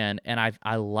forgotten man, and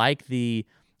I like the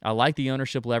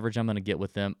ownership leverage I'm going to get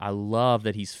with them. I love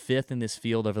that he's 5th in this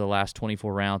field over the last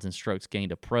 24 rounds in strokes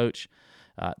gained approach.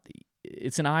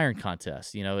 It's an iron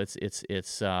contest.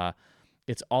 It's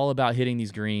all about hitting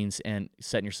these greens and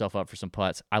setting yourself up for some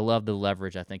putts. I love the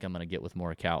leverage I think I'm going to get with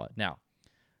Morikawa. Now,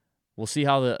 we'll see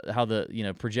how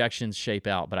the projections shape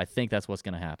out, but I think that's what's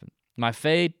going to happen. My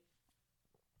fade,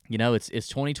 it's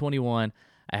 2021.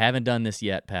 I haven't done this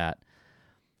yet, Pat.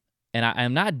 And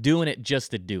I'm not doing it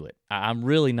just to do it. I'm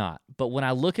really not. But when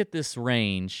I look at this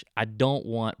range, I don't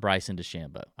want Bryson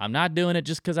DeChambeau. I'm not doing it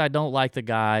just because I don't like the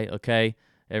guy, okay?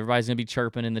 Everybody's going to be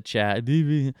chirping in the chat.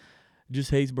 just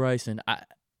hates Bryson.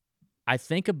 I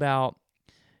think about,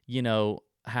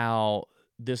 how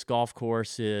this golf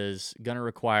course is going to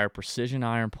require precision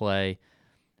iron play,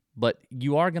 but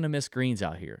you are going to miss greens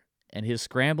out here. And his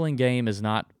scrambling game is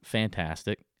not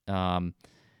fantastic.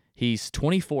 He's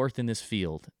 24th in this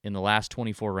field in the last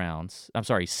 24 rounds. I'm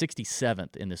sorry,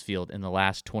 67th in this field in the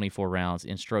last 24 rounds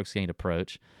in strokes gained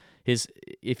approach.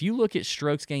 If you look at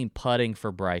strokes gained putting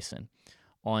for Bryson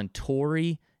on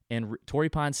Torrey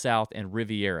Pines South and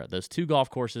Riviera, those two golf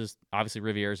courses, obviously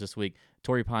Riviera's this week,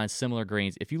 Torrey Pines, similar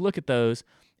greens. If you look at those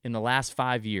in the last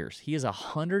 5 years, he is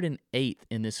 108th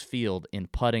in this field in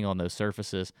putting on those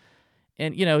surfaces.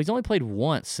 And, he's only played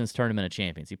once since Tournament of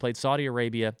Champions. He played Saudi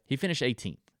Arabia. He finished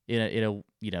 18th in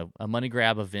a money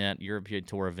grab event, European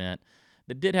Tour event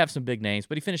that did have some big names,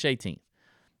 but he finished 18th.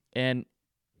 And,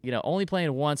 only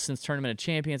playing once since Tournament of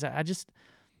Champions. I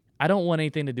don't want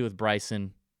anything to do with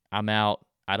Bryson. I'm out.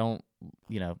 I don't,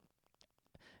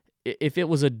 if it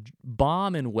was a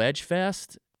bomb and wedge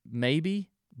fest, maybe.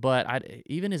 But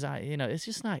it's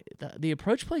just not the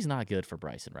approach play is not good for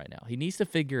Bryson right now. He needs to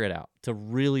figure it out to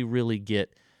really, really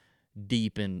get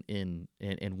deep and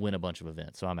win a bunch of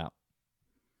events. So I'm out.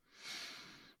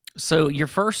 So your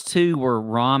first two were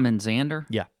Rahm and Xander?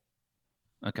 Yeah.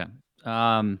 Okay.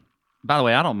 By the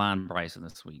way, I don't mind Bryson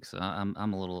this week, so I'm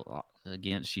a little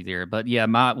against you there. But yeah,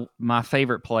 my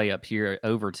favorite play up here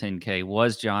over 10K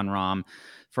was Jon Rahm.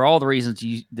 For all the reasons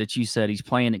that you said, he's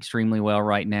playing extremely well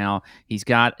right now. He's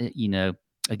got,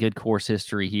 a good course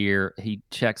history here. He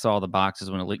checks all the boxes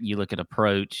when you look at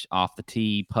approach, off the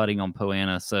tee, putting on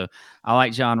Poana. So I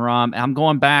like Jon Rahm. I'm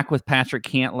going back with Patrick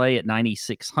Cantlay at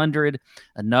 9,600,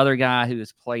 another guy who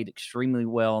has played extremely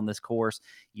well on this course.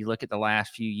 You look at the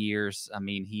last few years, I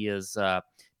mean, he is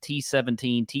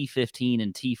T17, T15,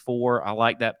 and T4. I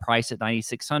like that price at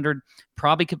 9,600.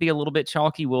 Probably could be a little bit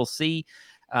chalky. We'll see.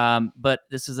 But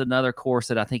this is another course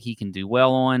that I think he can do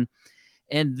well on.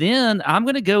 And then I'm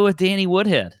going to go with Danny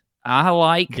Woodhead. I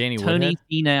like Danny Tony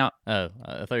Finau. Oh,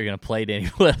 I thought you were going to play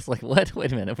Danny Woodhead. I was like, what?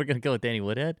 Wait a minute. We're going to go with Danny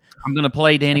Woodhead? I'm going to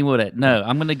play Danny Woodhead. No,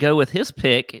 I'm going to go with his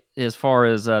pick as far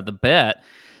as the bet.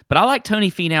 But I like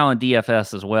Tony Finau in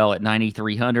DFS as well at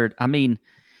 9,300. I mean,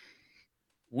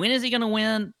 when is he going to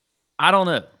win? I don't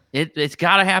know. It's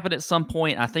got to happen at some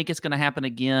point. I think it's going to happen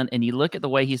again. And you look at the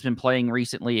way he's been playing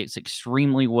recently, it's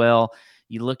extremely well.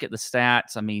 You look at the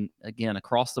stats, I mean, again,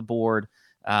 across the board,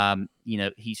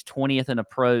 he's 20th in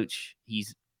approach.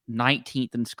 He's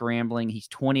 19th in scrambling. He's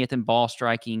 20th in ball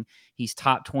striking. He's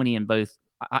top 20 in both.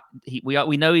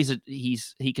 We know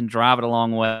he can drive it a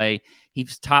long way.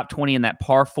 He's top 20 in that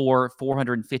par 4,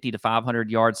 450 to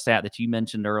 500 yard stat that you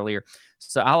mentioned earlier.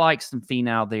 So I like some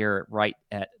Finau there right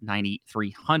at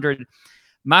 9,300.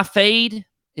 My fade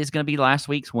is going to be last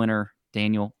week's winner,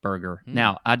 Daniel Berger.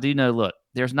 Now, I do know, look,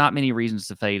 there's not many reasons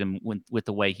to fade him with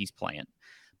the way he's playing.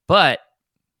 But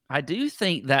I do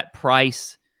think that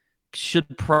price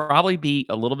should probably be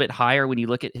a little bit higher when you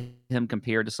look at him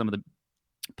compared to some of the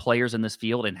players in this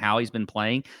field and how he's been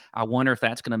playing. I wonder if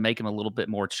that's going to make him a little bit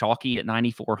more chalky at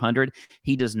 9,400.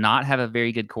 He does not have a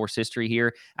very good course history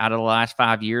here. Out of the last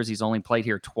 5 years, he's only played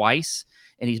here twice,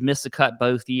 and he's missed the cut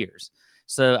both years.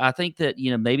 So I think that,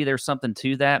 maybe there's something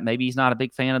to that. Maybe he's not a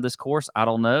big fan of this course. I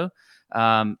don't know.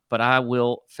 But I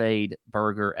will fade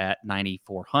Berger at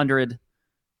 9,400. Okay.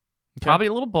 Probably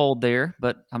a little bold there,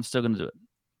 but I'm still going to do it.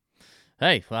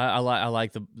 Hey, I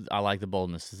like the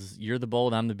boldness. You're the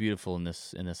bold, I'm the beautiful in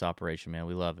this operation, man.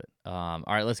 We love it. All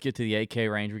right, let's get to the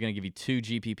 8K range. We're going to give you 2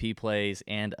 GPP plays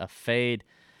and a fade.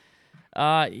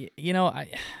 I'm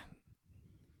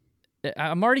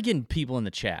already getting people in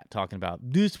the chat talking about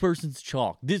this person's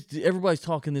chalk. Everybody's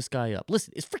talking this guy up.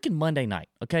 Listen, it's freaking Monday night,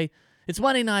 okay? It's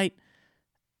Monday night.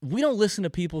 We don't listen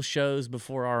to people's shows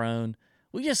before our own.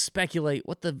 We just speculate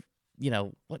what's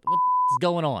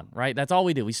going on, right? That's all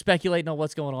we do. We speculate on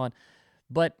what's going on.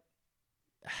 But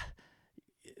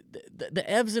the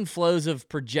ebbs and flows of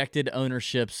projected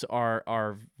ownerships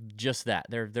are just that.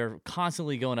 They're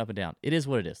constantly going up and down. It is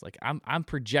what it is. Like I'm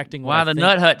projecting why the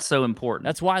Nut Hut's so important.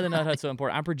 That's why the Nut Hut's so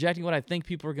important. I'm projecting what I think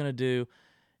people are going to do.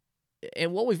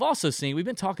 And what we've also seen, we've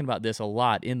been talking about this a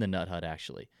lot in the Nut Hut,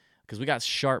 actually, because we got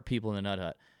sharp people in the Nut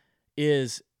Hut,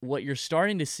 is what you're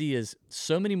starting to see is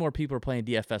so many more people are playing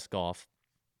DFS golf.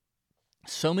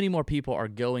 So many more people are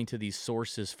going to these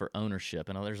sources for ownership.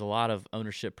 And there's a lot of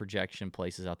ownership projection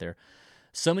places out there.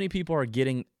 So many people are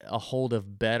getting a hold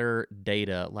of better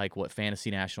data like what Fantasy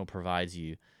National provides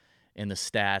you and the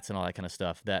stats and all that kind of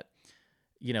stuff that,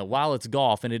 while it's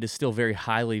golf and it is still very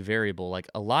highly variable, like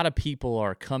a lot of people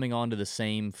are coming onto the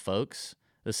same folks,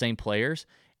 the same players,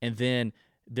 and then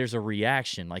there's a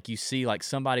reaction. Like you see, like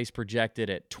somebody's projected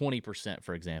at 20%,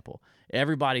 for example.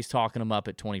 Everybody's talking them up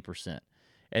at 20%.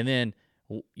 And then,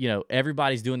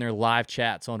 everybody's doing their live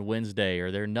chats on Wednesday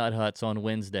or their nut huts on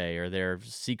Wednesday or their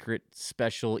secret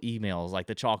special emails like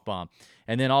the chalk bomb.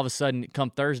 And then all of a sudden, come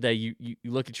Thursday, you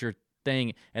look at your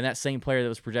thing and that same player that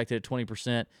was projected at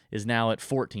 20% is now at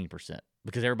 14%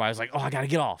 because everybody's like, oh, I got to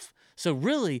get off. So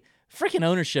really, freaking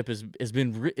ownership is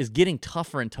getting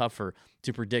tougher and tougher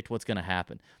to predict what's going to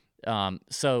happen.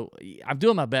 So I'm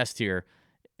doing my best here.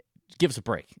 Give us a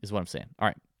break is what I'm saying. All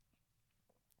right.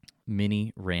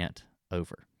 Mini rant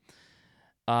over.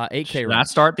 8K Should range. I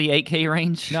start the 8K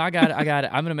range? No, I got it.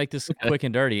 I'm going to make this quick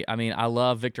and dirty. I mean, I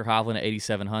love Victor Hovland at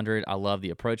 8,700. I love the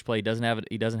approach play. He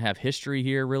doesn't have history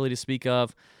here really to speak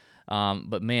of.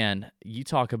 But man, you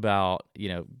talk about,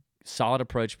 solid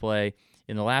approach play.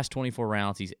 In the last 24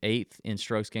 rounds, he's 8th in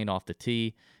strokes gained off the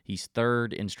tee. He's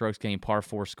 3rd in strokes gained par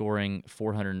 4 scoring,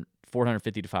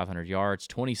 450 to 500 yards,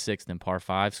 26th in par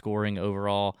 5 scoring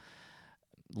overall.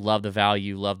 Love the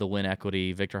value, love the win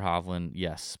equity. Victor Hovland,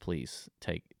 yes, please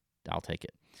I'll take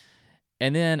it.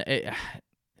 And then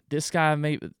this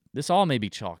all may be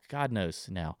chalk. God knows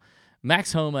now.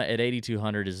 Max Homa at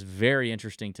 8,200 is very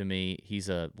interesting to me. He's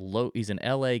an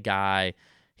LA guy.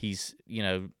 He's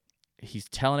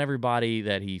telling everybody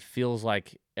that he feels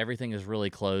like everything is really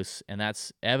close, and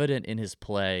that's evident in his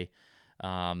play.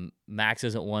 Max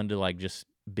isn't one to like just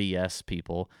BS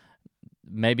people.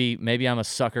 Maybe I'm a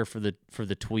sucker for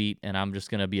the tweet, and I'm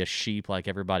just going to be a sheep like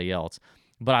everybody else.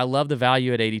 But I love the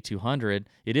value at 8,200.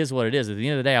 It is what it is. At the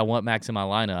end of the day, I want Max in my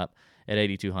lineup at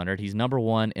 8,200. He's number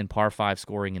 1 in par 5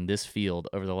 scoring in this field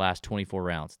over the last 24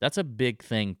 rounds. That's a big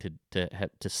thing to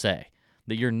say,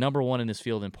 that you're number 1 in this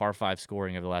field in par 5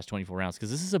 scoring over the last 24 rounds, because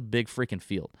this is a big freaking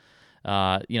field,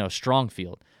 strong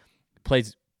field.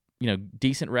 Plays,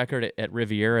 decent record at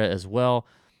Riviera as well.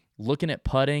 Looking at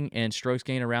putting and strokes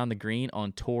gained around the green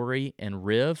on Torrey and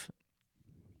Riv,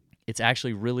 it's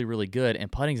actually really, really good.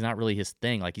 And putting's not really his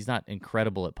thing. Like, he's not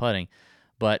incredible at putting,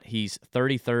 but he's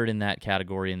 33rd in that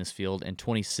category in this field and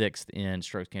 26th in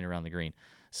strokes gained around the green.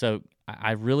 So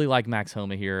I really like Max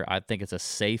Homa here. I think it's a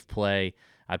safe play.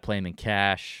 I'd play him in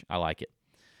cash. I like it.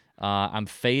 I'm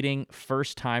fading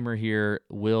first-timer here,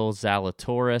 Will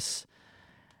Zalatoris.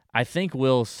 I think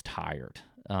Will's tired.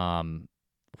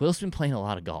 Will's been playing a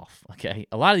lot of golf, okay?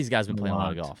 A lot of these guys have been playing a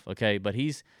lot of golf, okay? But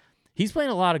he's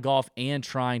playing a lot of golf and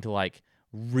trying to, like,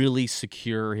 really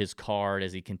secure his card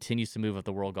as he continues to move up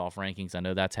the world golf rankings. I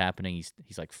know that's happening. He's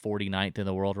like 49th in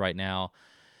the world right now.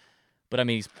 But, I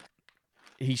mean,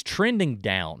 he's trending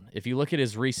down. If you look at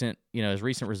his recent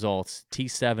results,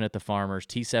 T7 at the Farmers,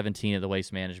 T17 at the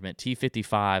Waste Management,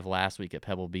 T55 last week at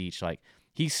Pebble Beach, like,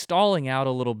 he's stalling out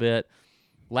a little bit.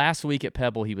 Last week at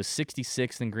Pebble, he was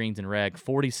 66th in greens and reg,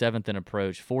 47th in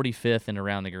approach, 45th in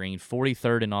around the green,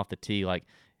 43rd in off the tee. Like,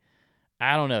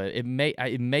 I don't know. It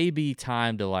may be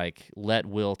time to, like, let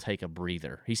Will take a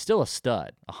breather. He's still a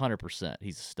stud, 100%.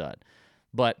 He's a stud.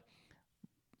 But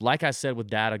like I said with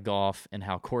data golf and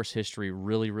how course history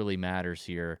really, really matters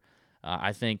here,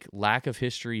 I think lack of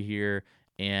history here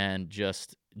and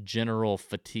just general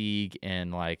fatigue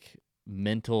and, like,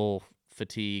 mental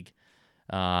fatigue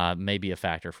may be a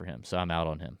factor for him. So I'm out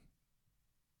on him.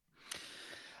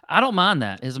 I don't mind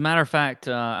that. As a matter of fact,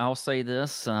 I'll say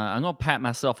this. I'm going to pat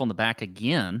myself on the back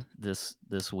again this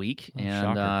week. Oh,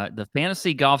 and the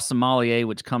Fantasy Golf Sommelier,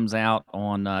 which comes out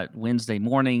on Wednesday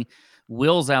morning,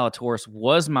 Will Zalatoris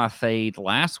was my fade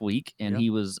last week, and he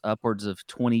was upwards of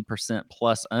 20%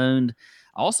 plus owned.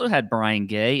 I also had Brian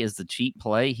Gay as the cheap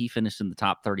play. He finished in the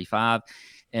top 35.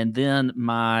 And then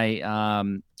my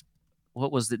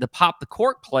what was the pop the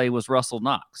cork play was Russell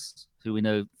Knox, who we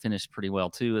know finished pretty well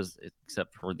too,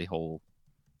 except for the whole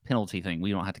penalty thing.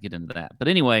 We don't have to get into that. But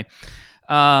anyway,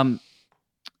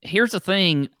 here's the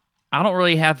thing. I don't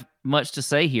really have much to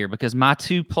say here because my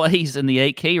two plays in the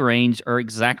 8K range are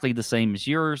exactly the same as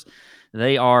yours.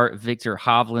 They are Victor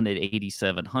Hovland at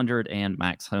 8,700 and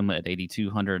Max Homa at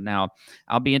 8,200. Now,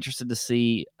 I'll be interested to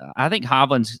see. I think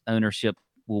Hovland's ownership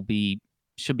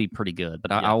should be pretty good,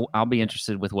 but I'll be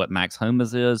interested with what Max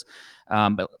Homa's is.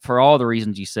 But for all the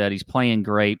reasons you said, he's playing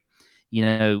great.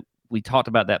 We talked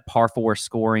about that par 4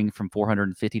 scoring from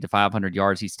 450 to 500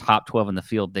 yards. He's top 12 in the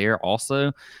field there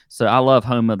also. So I love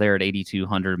Homa there at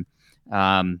 8,200.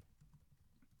 We're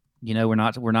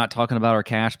not talking about our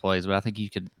cash plays, but I think you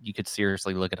could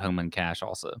seriously look at Homa in cash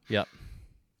also. Yep.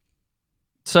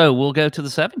 So we'll go to the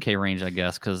 7K range, I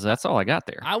guess, because that's all I got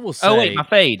there. I will say. Oh wait, my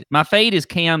fade. My fade is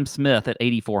Cam Smith at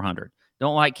 8,400.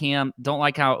 Don't like Cam. Don't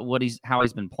like how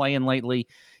he's been playing lately.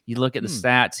 You look at the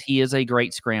stats. He is a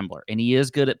great scrambler, and he is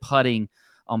good at putting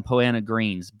on Poana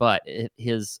greens, but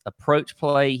his approach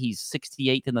play, he's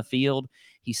 68th in the field.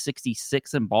 He's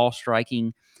 66th in ball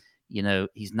striking.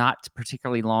 He's not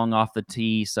particularly long off the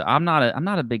tee, so I'm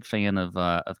not a big fan of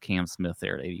Cam Smith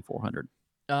there at 8,400.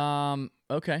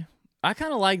 Okay. I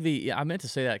kind of like I meant to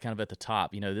say that kind of at the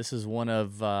top. This is one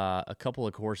of a couple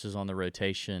of courses on the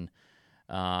rotation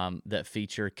that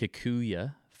feature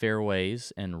Kikuyu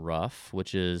fairways and rough,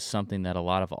 which is something that a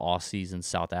lot of Aussies and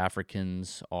South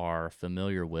Africans are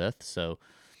familiar with. So,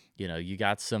 you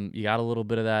got a little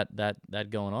bit of that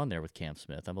going on there with Cam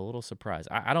Smith. I'm a little surprised.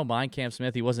 I don't mind Cam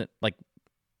Smith. He wasn't like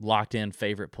locked in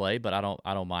favorite play, but I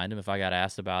don't mind him. If I got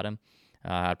asked about him,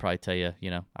 I'd probably tell you,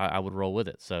 I would roll with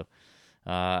it. So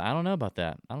I don't know about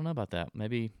that.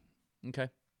 Maybe. Okay.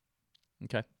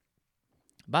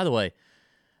 By the way,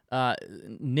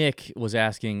 Nick was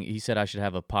asking, he said I should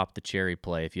have a pop the cherry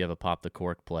play if you have a pop the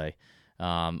cork play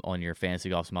on your Fantasy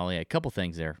Golf Sommelier. A couple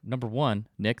things there. Number one,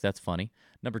 Nick, that's funny.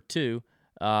 Number two,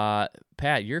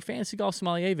 Pat, your Fantasy Golf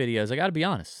Sommelier videos, I got to be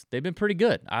honest, they've been pretty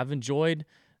good. I've enjoyed,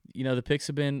 the picks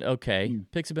have been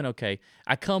okay.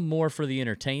 I come more for the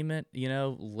entertainment,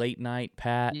 late night,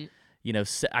 Pat. Yeah.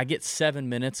 I get 7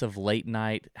 minutes of late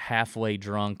night, halfway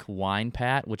drunk wine,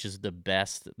 Pat, which is the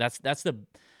best. That's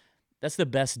the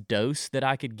best dose that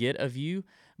I could get of you.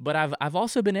 But I've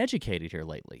also been educated here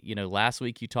lately. Last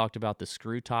week you talked about the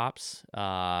screw tops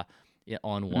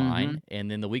on wine,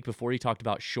 and then the week before you talked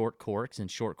about short corks,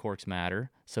 and short corks matter.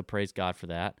 So praise God for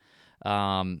that.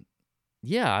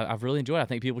 I've really enjoyed it. I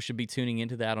think people should be tuning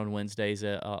into that on Wednesdays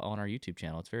on our YouTube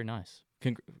channel. It's very nice.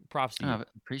 Props to you. I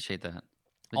appreciate that.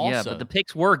 But Also, but the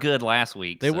picks were good last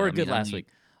week. They were good last week.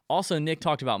 Also, Nick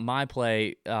talked about my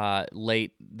play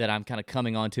late that I'm kind of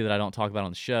coming on to that I don't talk about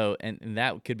on the show, and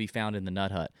that could be found in the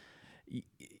Nut Hut.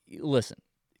 Listen,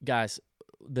 guys,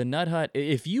 the Nut Hut,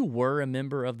 if you were a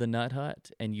member of the Nut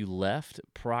Hut and you left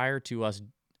prior to us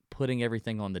putting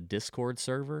everything on the Discord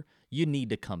server, you need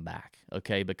to come back,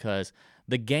 okay? Because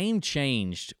the game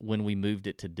changed when we moved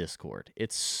it to Discord.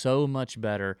 It's so much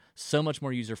better, so much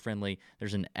more user-friendly.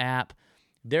 There's an app.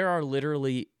 There are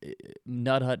literally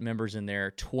Nut Hut members in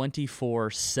there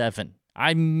 24/7.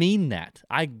 I mean that.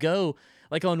 I go,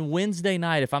 like on Wednesday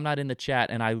night, if I'm not in the chat,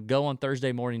 and I go on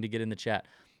Thursday morning to get in the chat,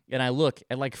 and I look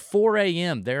at like 4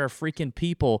 a.m., there are freaking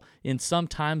people in some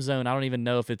time zone. I don't even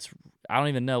know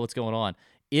what's going on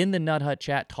in the Nut Hut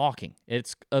chat talking.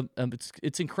 It's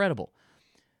incredible.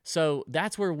 So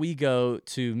that's where we go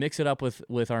to mix it up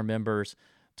with our members,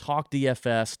 talk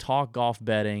DFS, talk golf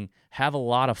betting, have a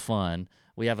lot of fun.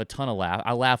 We have a ton of laugh.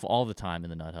 I laugh all the time in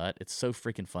the Nut Hut. It's so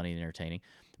freaking funny and entertaining.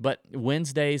 But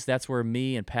Wednesdays, that's where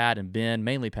me and Pat and Ben,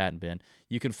 mainly Pat and Ben,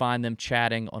 you can find them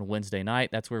chatting on Wednesday night.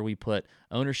 That's where we put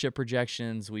ownership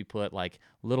projections. We put like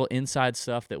little inside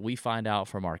stuff that we find out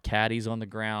from our caddies on the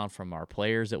ground, from our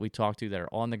players that we talk to that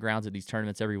are on the grounds at these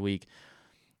tournaments every week.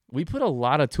 We put a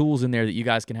lot of tools in there that you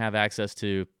guys can have access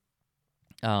to.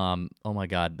 Oh my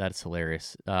God, that's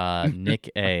hilarious. Nick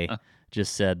A.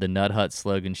 just said the Nut Hut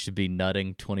slogan should be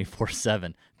nutting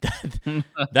 24/7.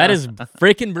 That is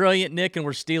freaking brilliant, Nick, and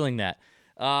we're stealing that.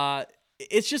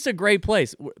 It's just a great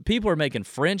place. People are making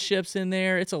friendships in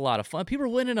there. It's a lot of fun. People are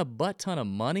winning a butt ton of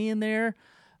money in there.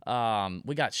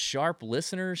 We got sharp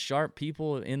listeners, sharp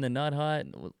people in the Nut Hut.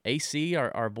 AC,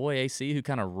 our boy AC, who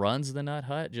kind of runs the Nut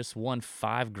Hut, just won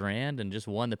 $5,000 and just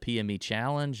won the PME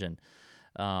challenge. And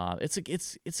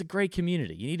it's a great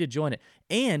community. You need to join it.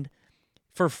 And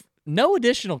for no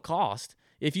additional cost,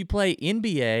 if you play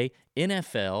NBA,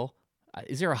 NFL,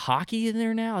 is there a hockey in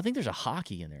there now? I think there's a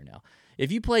hockey in there now.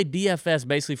 If you play DFS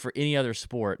basically for any other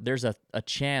sport, there's a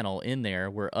channel in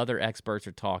there where other experts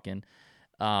are talking.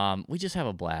 We just have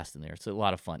a blast in there. It's a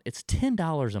lot of fun. It's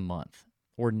 $10 a month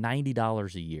or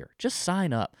 $90 a year. Just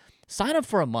sign up. Sign up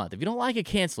for a month. If you don't like it,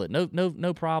 cancel it.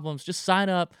 No problems. Just sign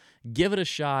up, give it a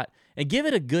shot, and give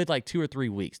it a good like 2 or 3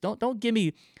 weeks. Don't give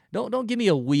me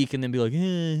a week and then be like,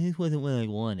 this wasn't what I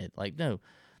wanted. Like, no.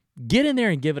 Get in there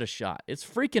and give it a shot. It's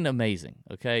freaking amazing,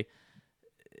 okay?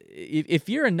 If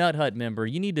you're a Nut Hut member,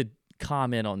 you need to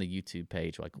comment on the YouTube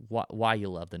page, like why you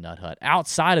love the Nut Hut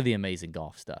outside of the amazing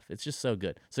golf stuff. It's just so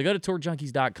good. So go to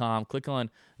tourjunkies.com, click on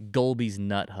Golby's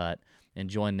Nut Hut, and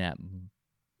join that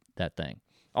thing.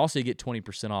 Also, you get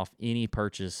 20% off any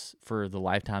purchase for the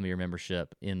lifetime of your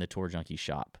membership in the Tour Junkies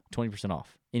shop. 20%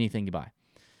 off anything you buy.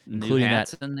 Including new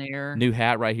hats in there. New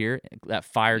hat right here. That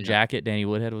fire jacket Danny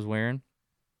Woodhead was wearing.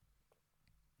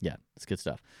 Yeah, it's good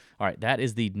stuff. All right, that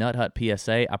is the Nut Hut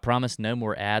PSA. I promise no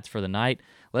more ads for the night.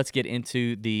 Let's get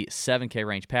into the 7K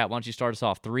range. Pat, why don't you start us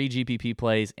off? 3 GPP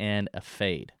plays and a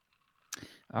fade.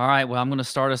 All right, well, I'm going to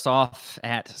start us off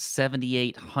at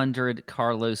 7,800.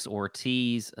 Carlos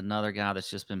Ortiz, another guy that's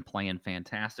just been playing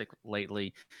fantastic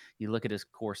lately. You look at his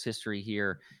course history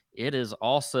here; it is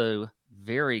also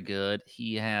very good.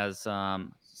 He has,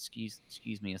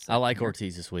 excuse me a I second like here.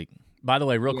 Ortiz this week. By the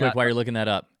way, real quick while you're looking that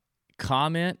up,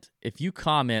 if you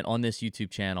comment on this YouTube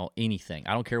channel anything,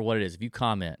 I don't care what it is. If you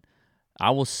comment,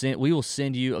 we will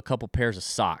send you a couple pairs of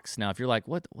socks. Now, if you're like,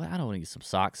 what I don't need some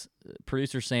socks.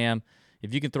 Producer Sam,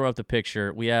 if you can throw up the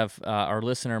picture, we have our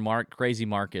listener Crazy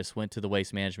Marcus went to the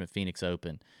Waste Management Phoenix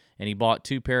Open, and he bought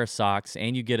 2 pair of socks,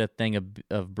 and you get a thing of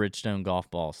Bridgestone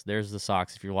golf balls. There's the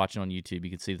socks. If you're watching on YouTube,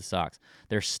 you can see the socks.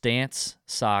 They're Stance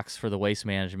socks for the Waste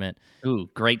Management. Ooh,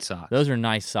 great socks. Those are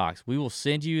nice socks. We will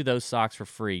send you those socks for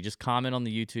free. Just comment on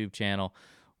the YouTube channel.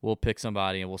 We'll pick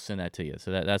somebody and we'll send that to you.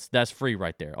 So that's free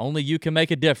right there. Only you can make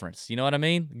a difference. You know what I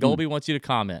mean? Golby wants you to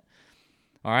comment.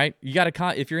 All right? You got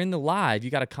to if you're in the live,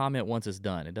 you got to comment once it's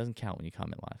done. It doesn't count when you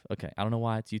comment live. Okay. I don't know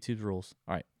why. It's YouTube's rules.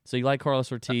 All right. So you like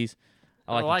Carlos Ortiz?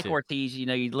 I like Ortiz.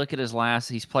 You look at his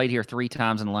he's played here 3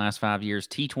 times in the last 5 years,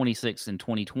 T26 in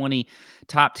 2020,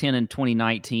 top 10 in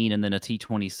 2019, and then a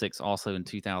T26 also in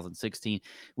 2016.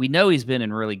 We know he's been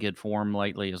in really good form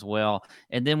lately as well.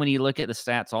 And then when you look at the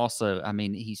stats also, I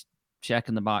mean, he's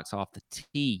checking the box off the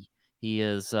tee. He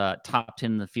is top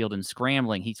 10 in the field in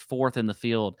scrambling. He's 4th in the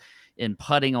field in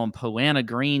putting on Poana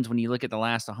greens when you look at the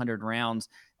last 100 rounds.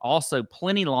 Also,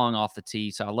 plenty long off the tee.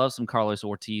 So I love some Carlos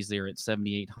Ortiz there at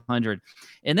 7,800.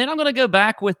 And then I'm going to go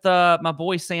back with my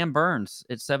boy Sam Burns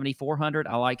at 7,400.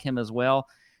 I like him as well.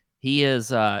 He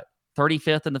is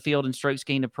 35th in the field in strokes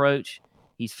gained approach.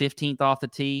 He's 15th off the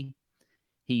tee.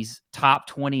 He's top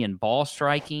 20 in ball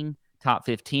striking, top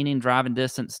 15 in driving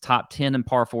distance, top 10 in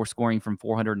par 4 scoring from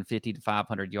 450 to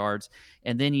 500 yards.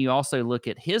 And then you also look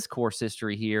at his course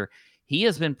history here. He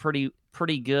has been pretty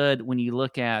good when you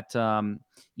look at,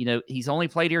 he's only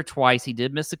played here twice. He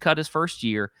did miss the cut his first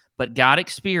year, but got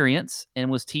experience and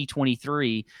was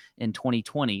T23 in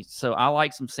 2020. So I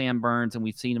like some Sam Burns, and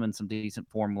we've seen him in some decent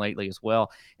form lately as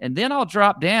well. And then I'll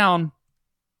drop down.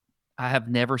 I have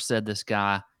never said this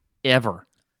guy ever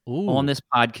on this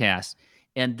podcast,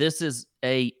 and this is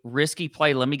a risky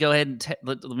play. Let me go ahead and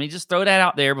let me just throw that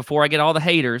out there before I get all the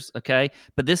haters, okay?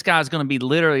 But this guy's going to be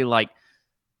literally like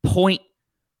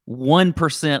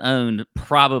 0.1% owned,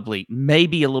 probably,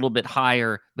 maybe a little bit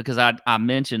higher because I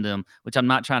mentioned him, which I'm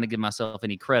not trying to give myself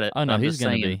any credit. Oh no, he's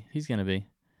going to be. He's going to be.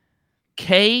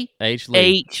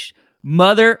 K.H.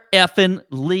 Mother effing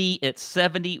Lee at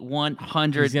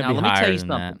 7,100. He's going to be higher than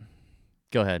that.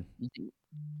 Go ahead.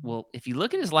 Well, if you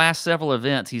look at his last several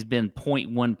events, he's been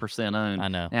 0.1% owned. I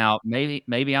know. Now, maybe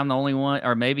I'm the only one,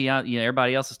 or maybe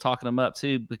everybody else is talking him up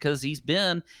too, because he's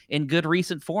been in good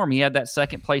recent form. He had that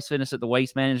second place finish at the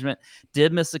Waste Management,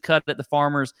 did miss the cut at the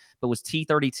Farmers, but was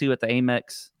T32 at the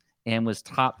Amex and was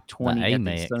top 20 at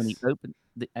the Sony Open.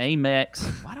 The Amex.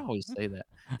 Why do I always say that?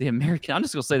 The American. I'm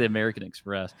just going to say the American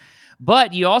Express.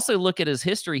 But you also look at his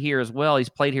history here as well. He's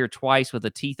played here twice with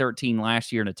a T13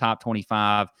 last year and a top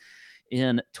 25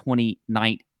 in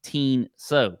 2019.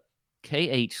 So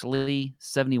K.H. Lee,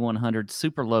 7,100,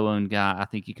 super low-owned guy. I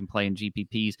think you can play in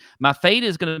GPPs. My fade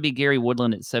is going to be Gary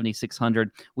Woodland at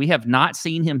 7,600. We have not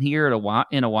seen him here in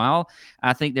a while.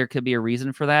 I think there could be a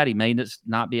reason for that. He may just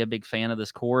not be a big fan of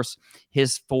this course.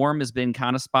 His form has been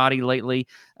kind of spotty lately.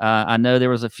 I know there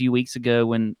was a few weeks ago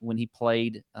when he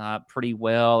played pretty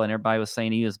well, and everybody was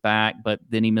saying he was back, but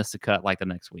then he missed the cut like the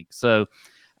next week. So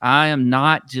I'm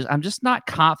just not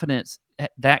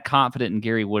that confident in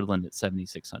Gary Woodland at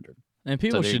 7,600. And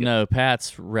people should know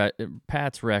Pat's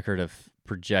record of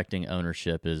projecting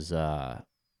ownership is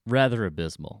rather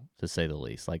abysmal, to say the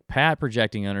least. Like, Pat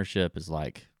projecting ownership is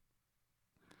like...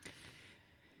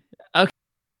 Okay.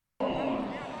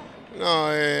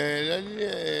 No,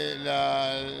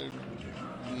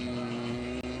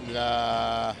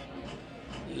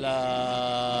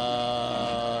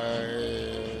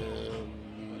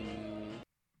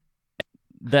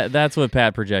 That's what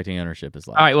Pat projecting ownership is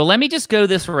like. All right, well, let me just go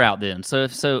this route then. So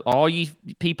all you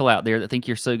people out there that think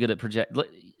you're so good at project,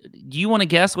 do you want to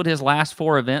guess what his last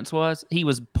 4 events was? He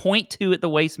was 0.2 at the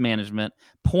Waste Management,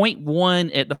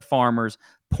 0.1 at the Farmers,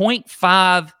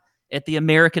 0.5 at the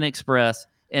American Express,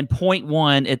 and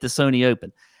 0.1 at the Sony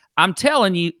Open. I'm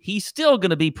telling you, he's still going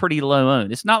to be pretty low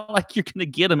owned. It's not like you're going to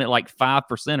get him at like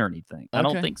 5% or anything. I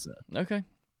don't think so. Okay.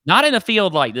 Not in a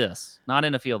field like this. Not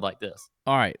in a field like this.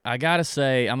 All right, I gotta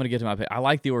say, I'm gonna get to my pick. I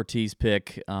like the Ortiz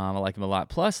pick. I like him a lot.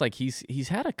 Plus, like he's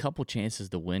had a couple chances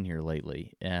to win here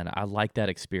lately, and I like that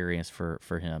experience for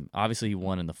him. Obviously, he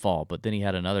won in the fall, but then he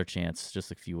had another chance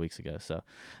just a few weeks ago. So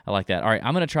I like that. All right,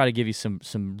 I'm gonna try to give you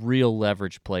some real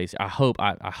leverage plays. I hope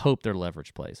they're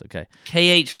leverage plays. Okay.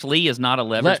 KH Lee is not a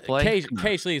leverage play.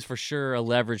 KH Lee is for sure a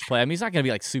leverage play. I mean, he's not gonna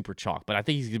be like super chalk, but I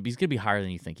think he's gonna be higher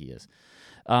than you think he is.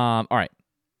 All right.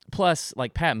 Plus,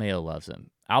 like Pat Mayo loves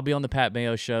him. I'll be on the Pat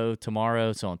Mayo show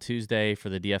tomorrow, so on Tuesday for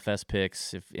the DFS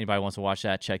picks. If anybody wants to watch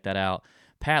that, check that out.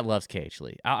 Pat loves KH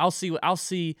Lee. I'll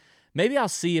see. Maybe I'll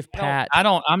see if Pat.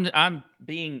 I'm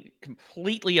being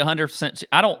completely 100%.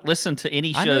 I don't listen to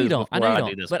any shows. I know you don't.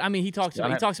 Do this. But I mean, he talks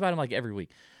about him like every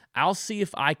week. I'll see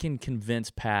if I can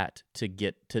convince Pat to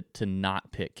get to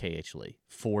not pick KH Lee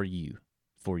for you.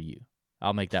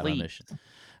 I'll make that my mission.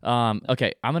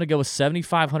 Okay, I'm going to go with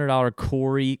 $7,500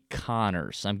 Corey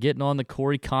Connors. I'm getting on the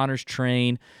Corey Connors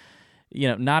train. You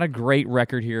know, not a great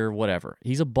record here, whatever.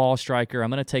 He's a ball striker. I'm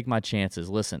going to take my chances.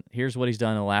 Listen, here's what he's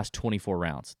done in the last 24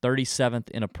 rounds. 37th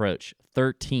in approach,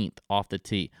 13th off the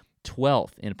tee,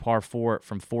 12th in par 4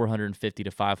 from 450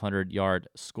 to 500-yard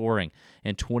scoring,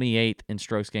 and 28th in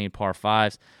strokes gained par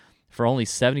 5s. For only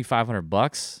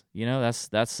 $7,500, you know,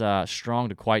 that's strong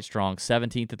to quite strong.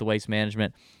 17th at the Waste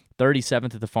Management.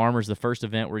 37th at the Farmers, the first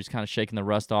event where he's kind of shaking the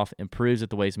rust off, improves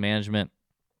at the Waste Management.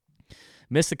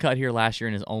 Missed the cut here last year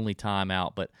in his only time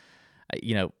out, but,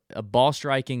 you know, a ball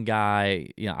striking guy,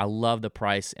 you know, I love the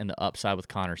price and the upside with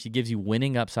Connors. He gives you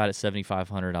winning upside at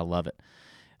 $7,500. I love it.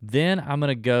 Then I'm going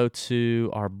to go to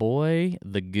our boy,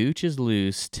 the Gooch is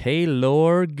loose,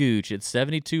 Taylor Gooch at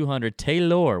 $7,200.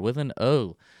 Taylor with an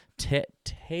O.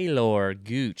 Taylor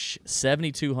Gooch,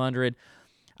 $7,200.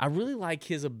 I really like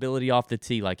his ability off the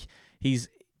tee. Like he's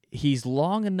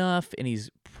long enough and he's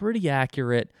pretty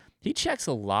accurate. He checks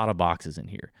a lot of boxes in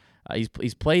here.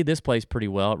 He's played this place pretty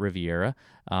well at Riviera.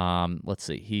 Let's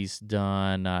see. He's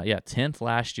done 10th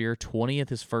last year, 20th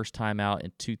his first time out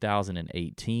in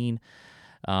 2018.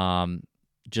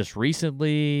 Just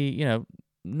recently, you know,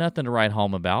 nothing to write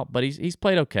home about, but he's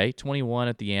played okay. 21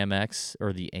 at the Amex,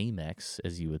 or the Amex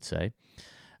as you would say.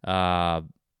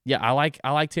 Yeah, I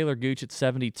like Taylor Gooch at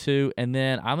 72, and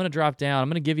then I'm going to drop down. I'm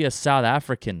going to give you a South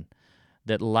African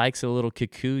that likes a little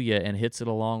Kikuya and hits it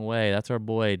a long way. That's our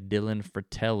boy Dylan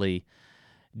Fratelli.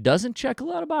 Doesn't check a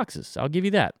lot of boxes. I'll give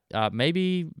you that.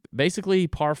 Maybe basically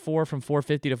par 4 from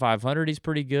 450 to 500. He's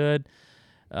pretty good.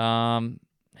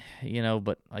 You know,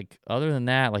 but like other than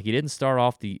that, like he didn't start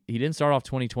off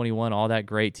 2021 all that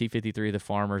great. T53 of the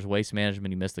Farmers, Waste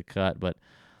Management. He missed the cut, but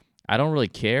I don't really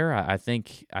care. I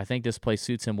think this place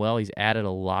suits him well. He's added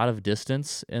a lot of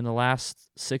distance in the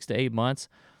last 6 to 8 months.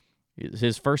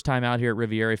 His first time out here at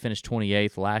Riviera, he finished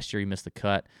 28th. Last year, he missed the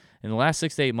cut. In the last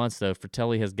 6 to 8 months, though,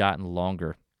 Fratelli has gotten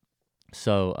longer.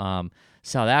 So,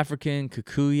 South African,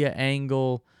 Kikuya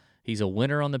angle. He's a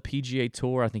winner on the PGA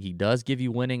Tour. I think he does give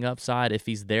you winning upside. If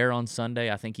he's there on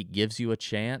Sunday, I think he gives you a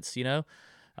chance, you know.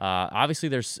 Obviously,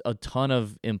 there's a ton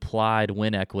of implied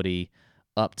win equity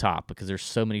up top because there's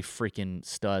so many freaking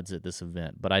studs at this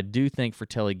event. But I do think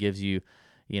Fratelli gives you,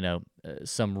 you know,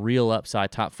 some real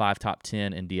upside, top 5, top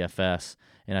 10 in DFS,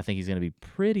 and I think he's going to be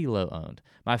pretty low owned.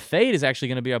 My fade is actually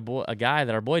going to be a guy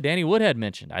that our boy Danny Woodhead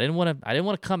mentioned. I didn't want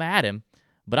to come at him,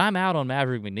 but I'm out on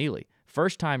Maverick McNeely.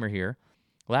 First timer here.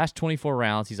 Last 24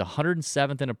 rounds, he's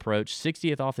 107th in approach,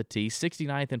 60th off the tee,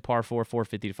 69th in par 4,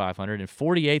 450 to 500, and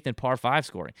 48th in par 5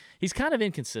 scoring. He's kind of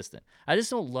inconsistent. I just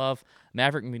don't love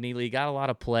Maverick McNeely. He got a lot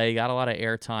of play, got a lot of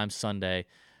airtime Sunday.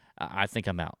 I think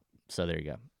I'm out. So there you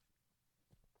go.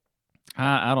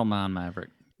 I don't mind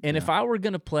Maverick. And if I were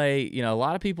going to play, you know, a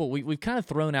lot of people, we've kind of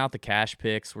thrown out the cash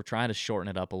picks. We're trying to shorten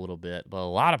it up a little bit, but a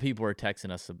lot of people are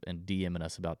texting us and DMing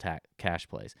us about cash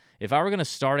plays. If I were going to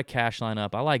start a cash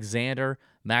lineup, I like Xander,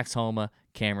 Max Homa,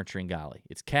 Cameron Tringali.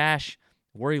 It's cash.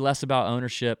 Worry less about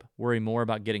ownership. Worry more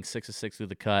about getting 6 of 6 through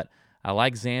the cut. I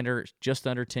like Xander, just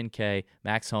under 10K,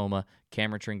 Max Homa,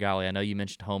 Cameron Tringali. I know you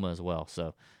mentioned Homa as well,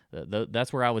 so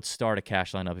that's where I would start a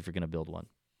cash lineup if you're going to build one.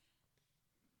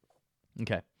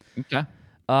 Okay.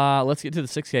 Let's get to the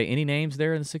 6K. Any names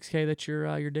there in the 6K that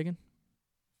you're digging?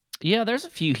 Yeah, there's a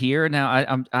few here.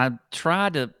 Now, I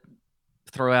tried to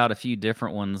throw out a few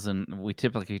different ones than we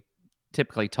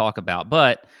typically talk about,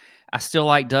 but I still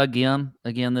like Doug Gim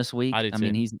again this week. I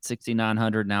mean, he's at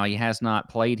 6,900 now. He has not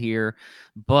played here,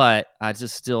 but I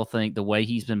just still think the way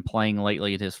he's been playing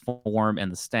lately, at his form and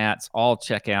the stats all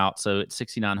check out. So at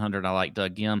 6,900, I like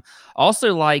Doug Gim.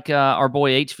 Also like our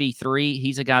boy HV3.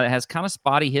 He's a guy that has kind of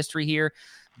spotty history here,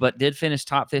 but did finish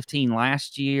top 15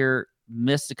 last year.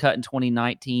 missed the cut in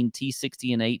 2019,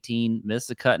 T60 in 18, missed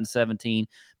the cut in 17,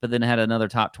 but then had another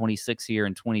top 26 here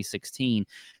in 2016.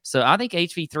 So I think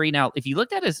HV3 now, if you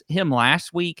looked at him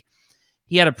last week,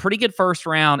 he had a pretty good first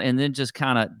round and then just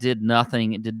kind of did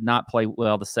nothing and did not play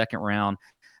well the second round.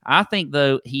 I think,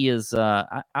 though, he is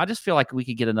I just feel like we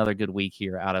could get another good week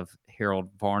here out of Harold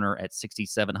Varner at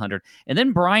 6,700. And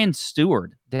then Brian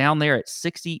Stewart down there at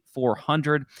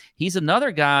 6,400. He's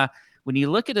another guy. When you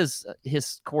look at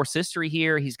his course history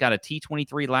here, he's got a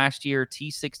T23 last year,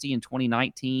 T60 in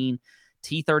 2019,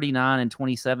 T39 in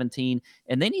 2017,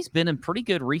 and then he's been in pretty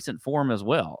good recent form as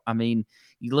well. I mean,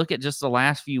 you look at just the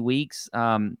last few weeks,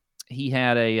 he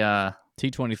had a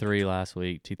T23 last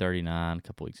week, T39 a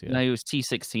couple weeks ago. no, he was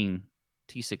T16.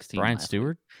 Brian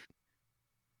Stewart? Week.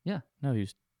 Yeah. No, he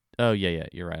was. Oh, yeah.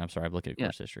 You're right. I'm sorry. I'm looking at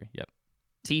course history. Yep.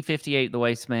 T58, the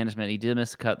Waste Management. He did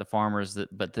miss a cut the Farmers,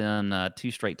 but then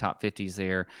 2 straight top 50s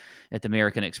there at the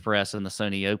American Express and the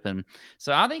Sony Open.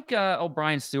 So I think old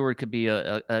Brian Stewart could be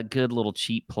a good little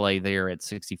cheap play there at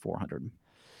 6,400.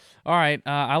 All right.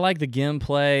 I like the Gim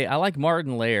play. I like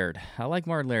Martin Laird.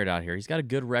 Out here. He's got a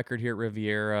good record here at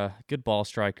Riviera. Good ball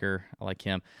striker. I like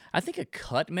him. I think a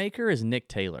cut maker is Nick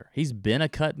Taylor. He's been a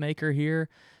cut maker here.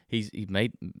 He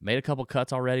made a couple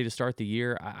cuts already to start the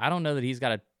year. I don't know that he's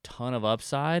got a ton of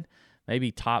upside.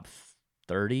 Maybe top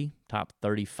 30, top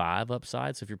 35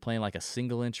 upside. So if you're playing like a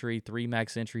single entry, 3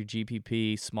 max entry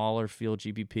GPP, smaller field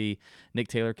GPP, Nick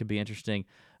Taylor could be interesting.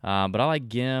 But I like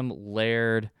Gim,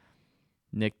 Laird,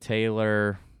 Nick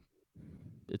Taylor.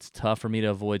 It's tough for me to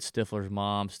avoid Stifler's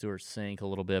mom, Stuart Sink a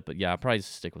little bit, but yeah, I'll probably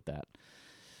just stick with that.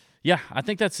 Yeah, I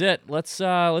think that's it. Let's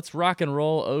rock and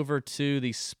roll over to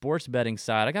the sports betting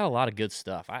side. I got a lot of good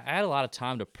stuff. I had a lot of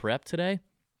time to prep today,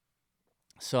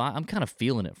 so I'm kind of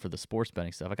feeling it for the sports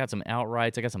betting stuff. I got some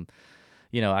outrights. I got some,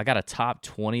 I got a top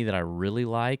 20 that I really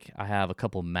like. I have a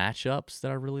couple matchups that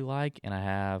I really like, and I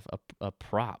have a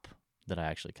prop that I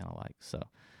actually kind of like. So,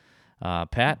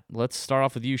 Pat, let's start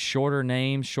off with you. Shorter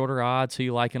names, shorter odds. Who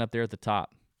you liking up there at the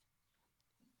top?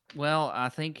 Well, I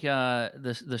think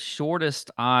the shortest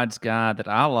odds guy that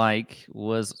I like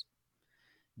was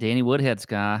Danny Woodhead's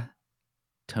guy,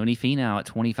 Tony Finau at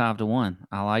 25-1.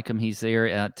 I like him. He's there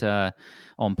at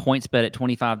on PointsBet at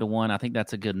 25-1. I think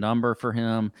that's a good number for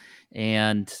him,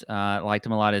 and liked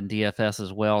him a lot in DFS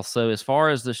as well. So as far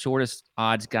as the shortest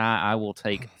odds guy, I will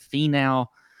take Finau.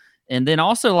 And then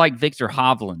also like Victor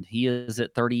Hovland. He is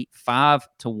at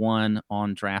 35-1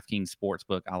 on DraftKings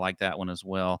Sportsbook. I like that one as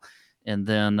well. And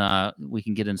then we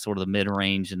can get in sort of the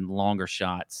mid-range and longer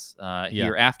shots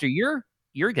here after your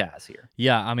guys here.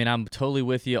 Yeah, I mean, I'm totally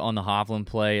with you on the Hovland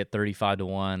play at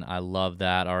 35-1. I love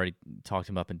that. I already talked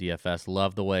him up in DFS.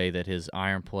 Love the way that his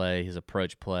iron play, his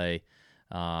approach play,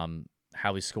 how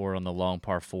he scored on the long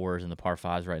par 4s and the par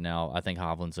 5s right now. I think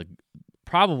Hovland's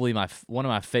probably one of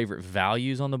my favorite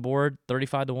values on the board,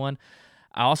 35-1.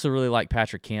 I also really like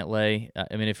Patrick Cantlay.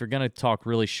 I mean, if you're going to talk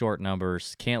really short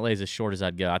numbers, Cantlay's as short as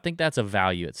I'd go. I think that's a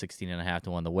value at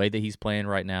 16.5-1. The way that he's playing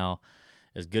right now,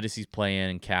 as good as he's playing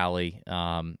in Cali,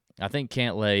 I think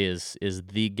Cantlay is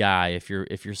the guy. If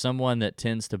you're someone that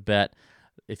tends to bet,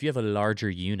 if you have a larger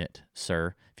unit,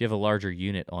 sir, if you have a larger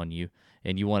unit on you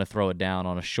and you want to throw it down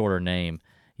on a shorter name,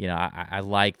 I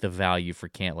like the value for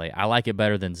Cantlay. I like it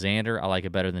better than Xander. I like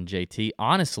it better than JT.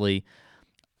 Honestly,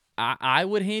 I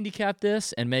would handicap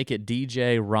this and make it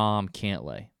DJ, Rahm,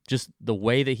 Cantlay. Just the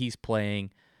way that he's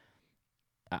playing,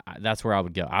 that's where I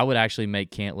would go. I would actually make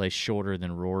Cantlay shorter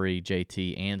than Rory,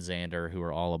 JT, and Xander, who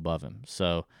are all above him.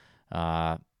 So,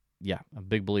 a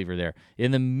big believer there.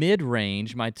 In the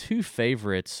mid-range, my 2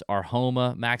 favorites are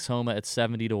Max Homa at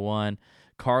 70-1,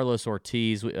 Carlos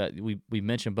Ortiz. We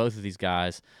mentioned both of these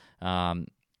guys.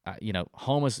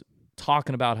 Homa's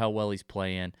talking about how well he's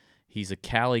playing. He's a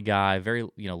Cali guy, very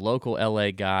local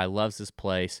LA guy, loves this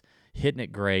place, hitting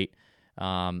it great.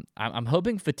 I'm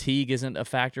hoping fatigue isn't a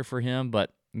factor for him,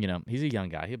 but he's a young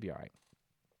guy, he'll be all right.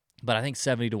 But I think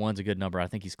 70-1 is a good number. I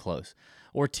think he's close.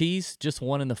 Ortiz just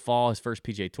won in the fall his first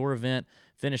PGA Tour event,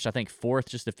 finished I think 4th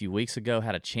just a few weeks ago,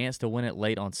 had a chance to win it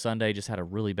late on Sunday, just had a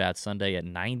really bad Sunday at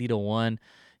 90-1.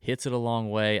 Hits it a long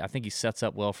way. I think he sets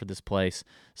up well for this place.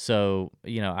 So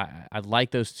I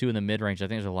like those 2 in the mid range. I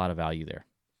think there's a lot of value there.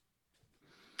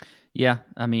 Yeah,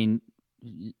 I mean,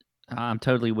 I'm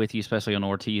totally with you, especially on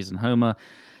Ortiz and Homa.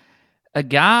 A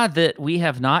guy that we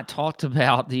have not talked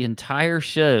about the entire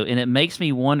show, and it makes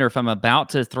me wonder if I'm about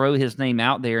to throw his name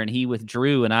out there and he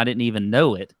withdrew and I didn't even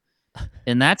know it,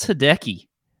 and that's Hideki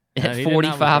at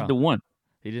 45-1.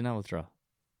 He did not withdraw.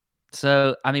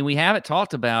 So, I mean, we haven't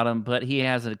talked about him, but he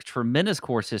has a tremendous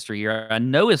course history here. I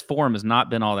know his form has not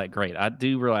been all that great. I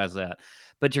do realize that.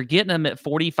 but you're getting him at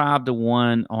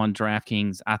 45-1 on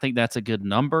DraftKings. I think that's a good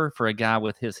number for a guy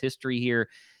with his history here.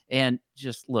 And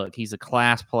just look, he's a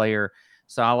class player.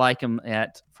 So I like him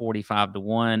at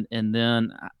 45-1. And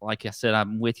then, like I said,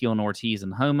 I'm with you on Ortiz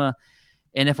and Homa.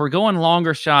 And if we're going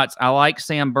longer shots, I like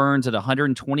Sam Burns at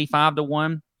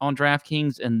 125-1 on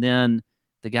DraftKings. And then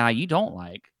the guy you don't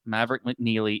like, Maverick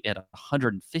McNeely, at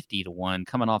 150-1,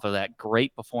 coming off of that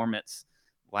great performance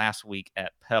last week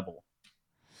at Pebble.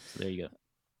 So there you go.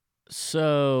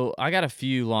 So I got a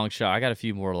few long shots. I got a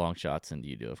few more long shots than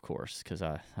you do, of course, because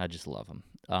I just love them.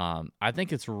 I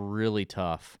think it's really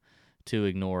tough to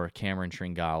ignore Cameron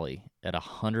Tringali at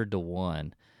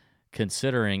 100-1,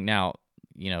 considering now,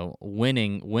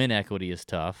 win equity is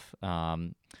tough.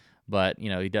 But,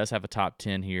 he does have a top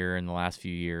 10 here in the last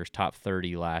few years, top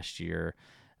 30 last year,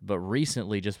 but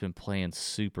recently just been playing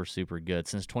super, super good.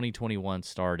 Since 2021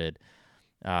 started,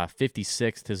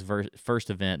 56th his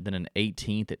first event, then an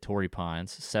 18th at Torrey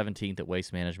Pines, 17th at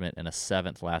Waste Management, and a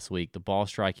 7th last week. The ball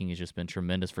striking has just been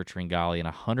tremendous for Tringali,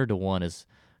 and 100-1 is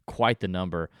quite the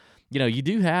number. You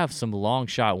do have some long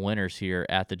shot winners here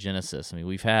at the Genesis. I mean,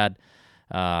 we've had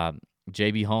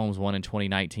J.B. Holmes won in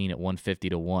 2019 at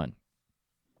 150-1.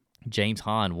 James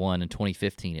Hahn won in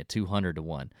 2015 at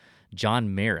 200-1.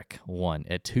 John Merrick won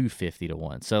at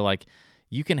 250-1. So,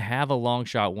 you can have a long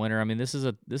shot winner. I mean, this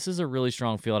is a really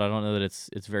strong field. I don't know that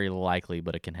it's very likely,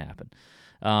 but it can happen.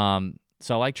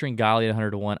 So I like Tringali at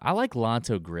 100-1. I like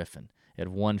Lanto Griffin at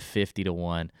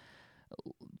 150-1.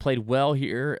 Played well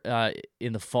here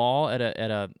in the fall at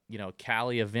a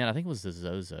Cali event. I think it was the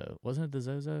Zozo. Wasn't it the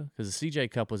Zozo? Because the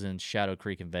CJ Cup was in Shadow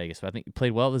Creek in Vegas. But I think he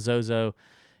played well at the Zozo.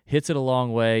 Hits it a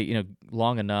long way,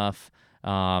 long enough.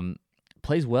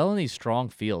 Plays well in these strong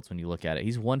fields when you look at it.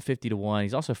 He's 150-1.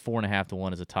 He's also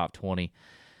 4.5-1 as a top 20.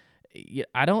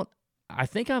 I don't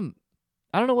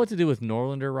know what to do with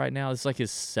Norlander right now. It's like his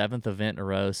 7th event in a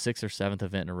row, 6th or 7th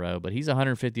event in a row, but he's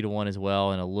 150-1 as well,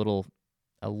 and a little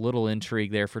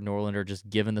intrigue there for Norlander, just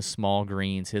given the small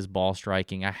greens, his ball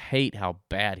striking. I hate how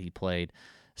bad he played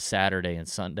Saturday and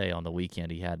Sunday on the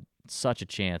weekend. He had such a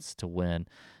chance to win,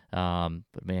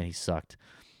 but man, he sucked.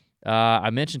 I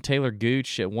mentioned Taylor Gooch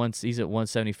he's at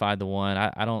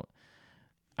 175-1.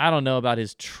 I don't know about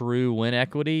his true win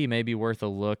equity. He may be worth a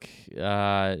look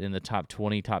in the top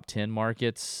 20, top 10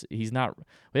 markets. We haven't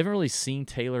really seen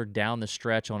Taylor down the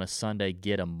stretch on a Sunday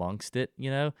get amongst it,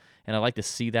 and I like to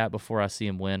see that before I see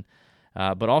him win.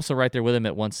 But also right there with him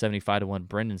at 175-1,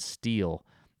 Brendan Steele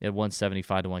at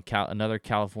 175-1. Another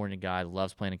California guy,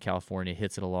 loves playing in California,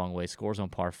 hits it a long way, scores on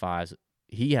par fives.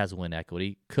 He has win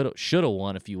equity. Should have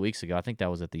won a few weeks ago. I think that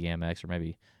was at the Amex, or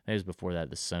maybe it was before that,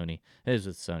 the Sony. It was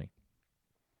with Sony.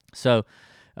 So,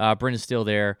 Brendan's still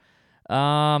there.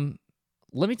 Let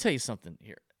me tell you something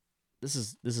here. This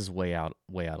is way out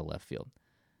of left field.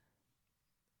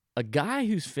 A guy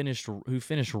who finished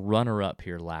runner up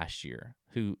here last year,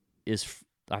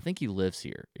 I think he lives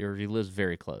here, or he lives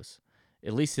very close.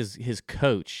 At least his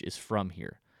coach is from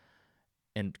here,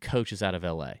 and coach is out of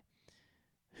L.A.,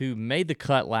 who made the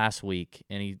cut last week,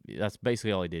 and that's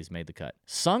basically all he did is made the cut.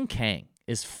 Sung Kang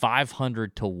is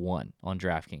 500-1 on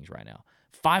DraftKings right now.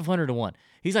 500-1.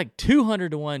 He's like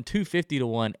 200-1,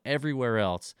 250-1 everywhere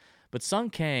else. But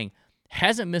Sung Kang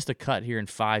hasn't missed a cut here in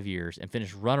 5 years and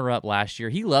finished runner-up last year.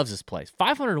 He loves this place.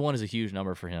 500-1 is a huge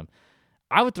number for him.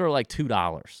 I would throw like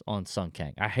 $2 on Sung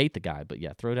Kang. I hate the guy, but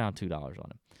yeah, throw down $2 on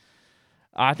him.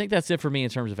 I think that's it for me in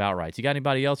terms of outrights. You got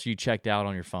anybody else, or you checked out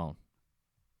on your phone?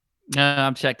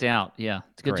 I'm checked out. Yeah.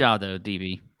 It's a good Great. job, though,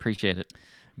 DB. Appreciate it.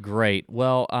 Great.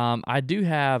 Well, I do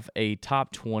have a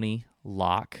top 20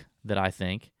 lock that I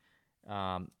think.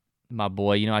 My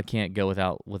boy, I can't go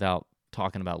without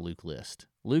talking about Luke List.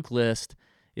 Luke List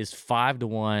is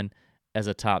 5-1 as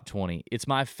a top 20. It's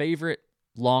my favorite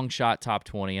long shot top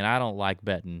 20, and I don't like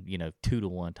betting,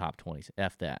 2-1 top 20s.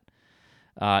 F that.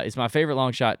 It's my favorite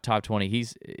long shot top 20.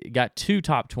 He's got 2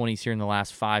 top 20s here in the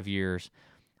last 5 years.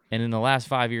 And in the last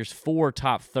 5 years, 4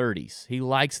 top 30s. He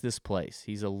likes this place.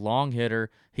 He's a long hitter.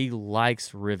 He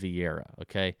likes Riviera,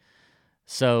 okay?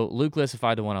 So Luke List,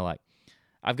 5-1, I like.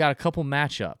 I've got a couple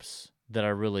matchups that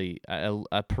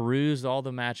I perused all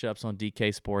the matchups on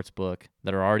DK Sportsbook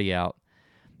that are already out.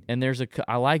 And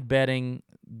I like betting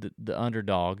the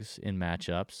underdogs in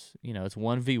matchups. It's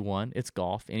 1v1. It's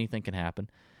golf. Anything can happen.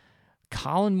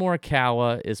 Colin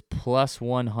Morikawa is plus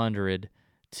 100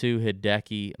 to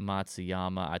Hideki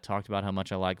Matsuyama. I talked about how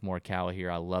much I like Morikawa here.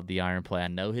 I love the iron play. I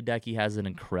know Hideki has an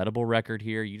incredible record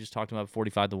here. You just talked about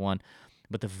 45-1.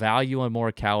 But the value on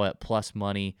Morikawa at plus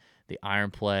money, the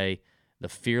iron play, the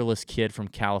fearless kid from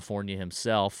California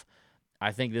himself,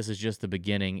 I think this is just the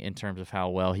beginning in terms of how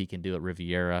well he can do at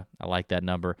Riviera. I like that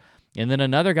number. And then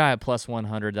another guy at plus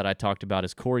 100 that I talked about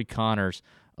is Corey Connors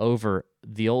over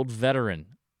the old veteran,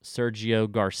 Sergio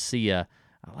Garcia.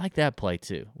 I like that play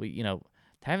too. We,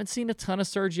 haven't seen a ton of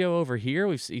Sergio over here.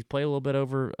 He's played a little bit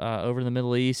over in the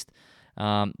Middle East.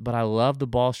 But I love the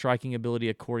ball striking ability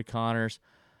of Corey Connors.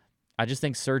 I just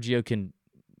think Sergio can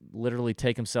literally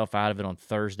take himself out of it on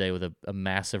Thursday with a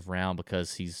massive round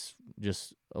because he's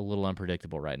just a little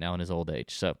unpredictable right now in his old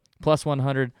age. So plus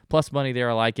 100, plus money there.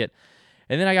 I like it.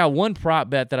 And then I got one prop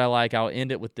bet that I like. I'll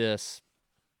end it with this.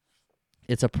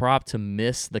 It's a prop to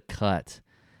miss the cut.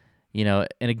 And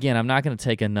again, I'm not going to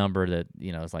take a number that,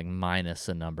 is like minus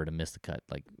a number to miss the cut.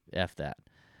 Like, F that.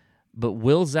 But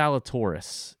Will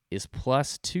Zalatoris is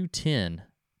plus 210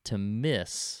 to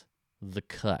miss the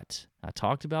cut. I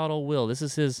talked about old Will.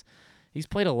 He's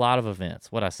played a lot of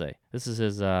events. What'd I say? This is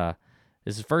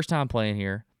his first time playing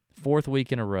here, 4th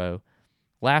week in a row.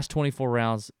 Last 24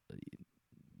 rounds,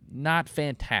 not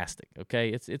fantastic, okay?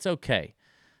 It's okay.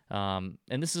 And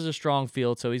this is a strong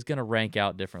field, so he's going to rank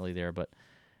out differently there. But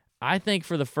I think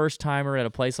for the first timer at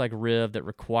a place like Riv that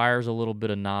requires a little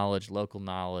bit of knowledge, local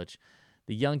knowledge,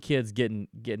 the young kid's getting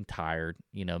tired,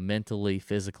 mentally,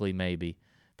 physically maybe.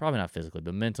 Probably not physically,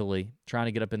 but mentally, trying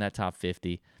to get up in that top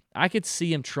 50. I could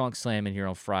see him trunk slamming here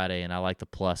on Friday, and I like the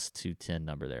plus 210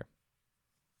 number there.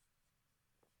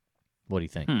 What do you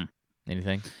think?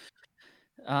 Anything?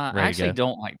 I actually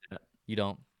don't like that. You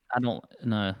don't? I don't.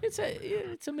 No. It's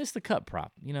a miss the cut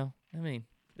prop. I mean,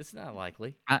 it's not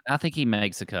likely. I think he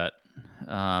makes a cut.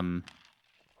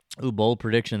 Ooh, bold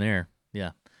prediction there.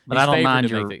 Yeah, but I don't mind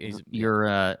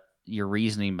your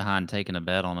reasoning behind taking a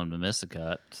bet on him to miss a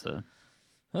cut. So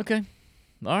okay,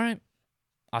 all right.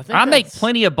 I make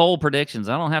plenty of bold predictions.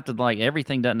 I don't have to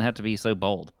everything doesn't have to be so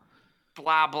bold.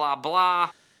 Blah blah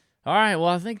blah. All right, well,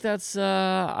 I think that's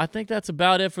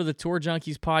about it for the Tour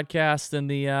Junkies podcast and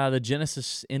the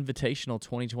Genesis Invitational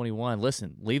 2021.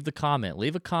 Listen, leave a comment,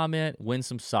 win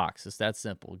some socks. It's that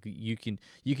simple. You could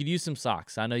use some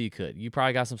socks. I know you could. You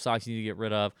probably got some socks you need to get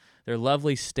rid of. They're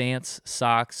lovely Stance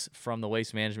socks from the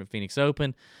Waste Management Phoenix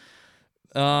Open.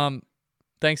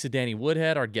 Thanks to Danny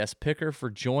Woodhead, our guest picker, for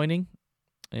joining.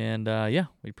 And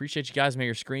we appreciate you guys. May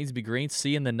your screens be green. See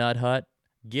you in the Nut Hut.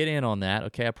 Get in on that,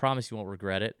 okay? I promise you won't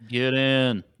regret it. Get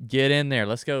in there.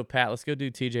 Let's go, Pat. Let's go do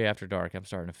TJ After Dark. I'm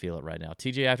starting to feel it right now.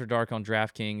 TJ After Dark on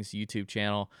DraftKings YouTube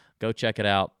channel. Go check it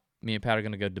out. Me and Pat are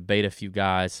going to go debate a few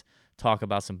guys, talk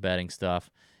about some betting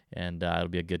stuff, and it'll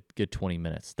be a good 20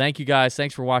 minutes. Thank you, guys.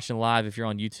 Thanks for watching live if you're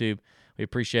on YouTube. We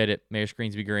appreciate it. May your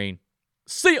screens be green.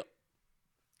 See ya!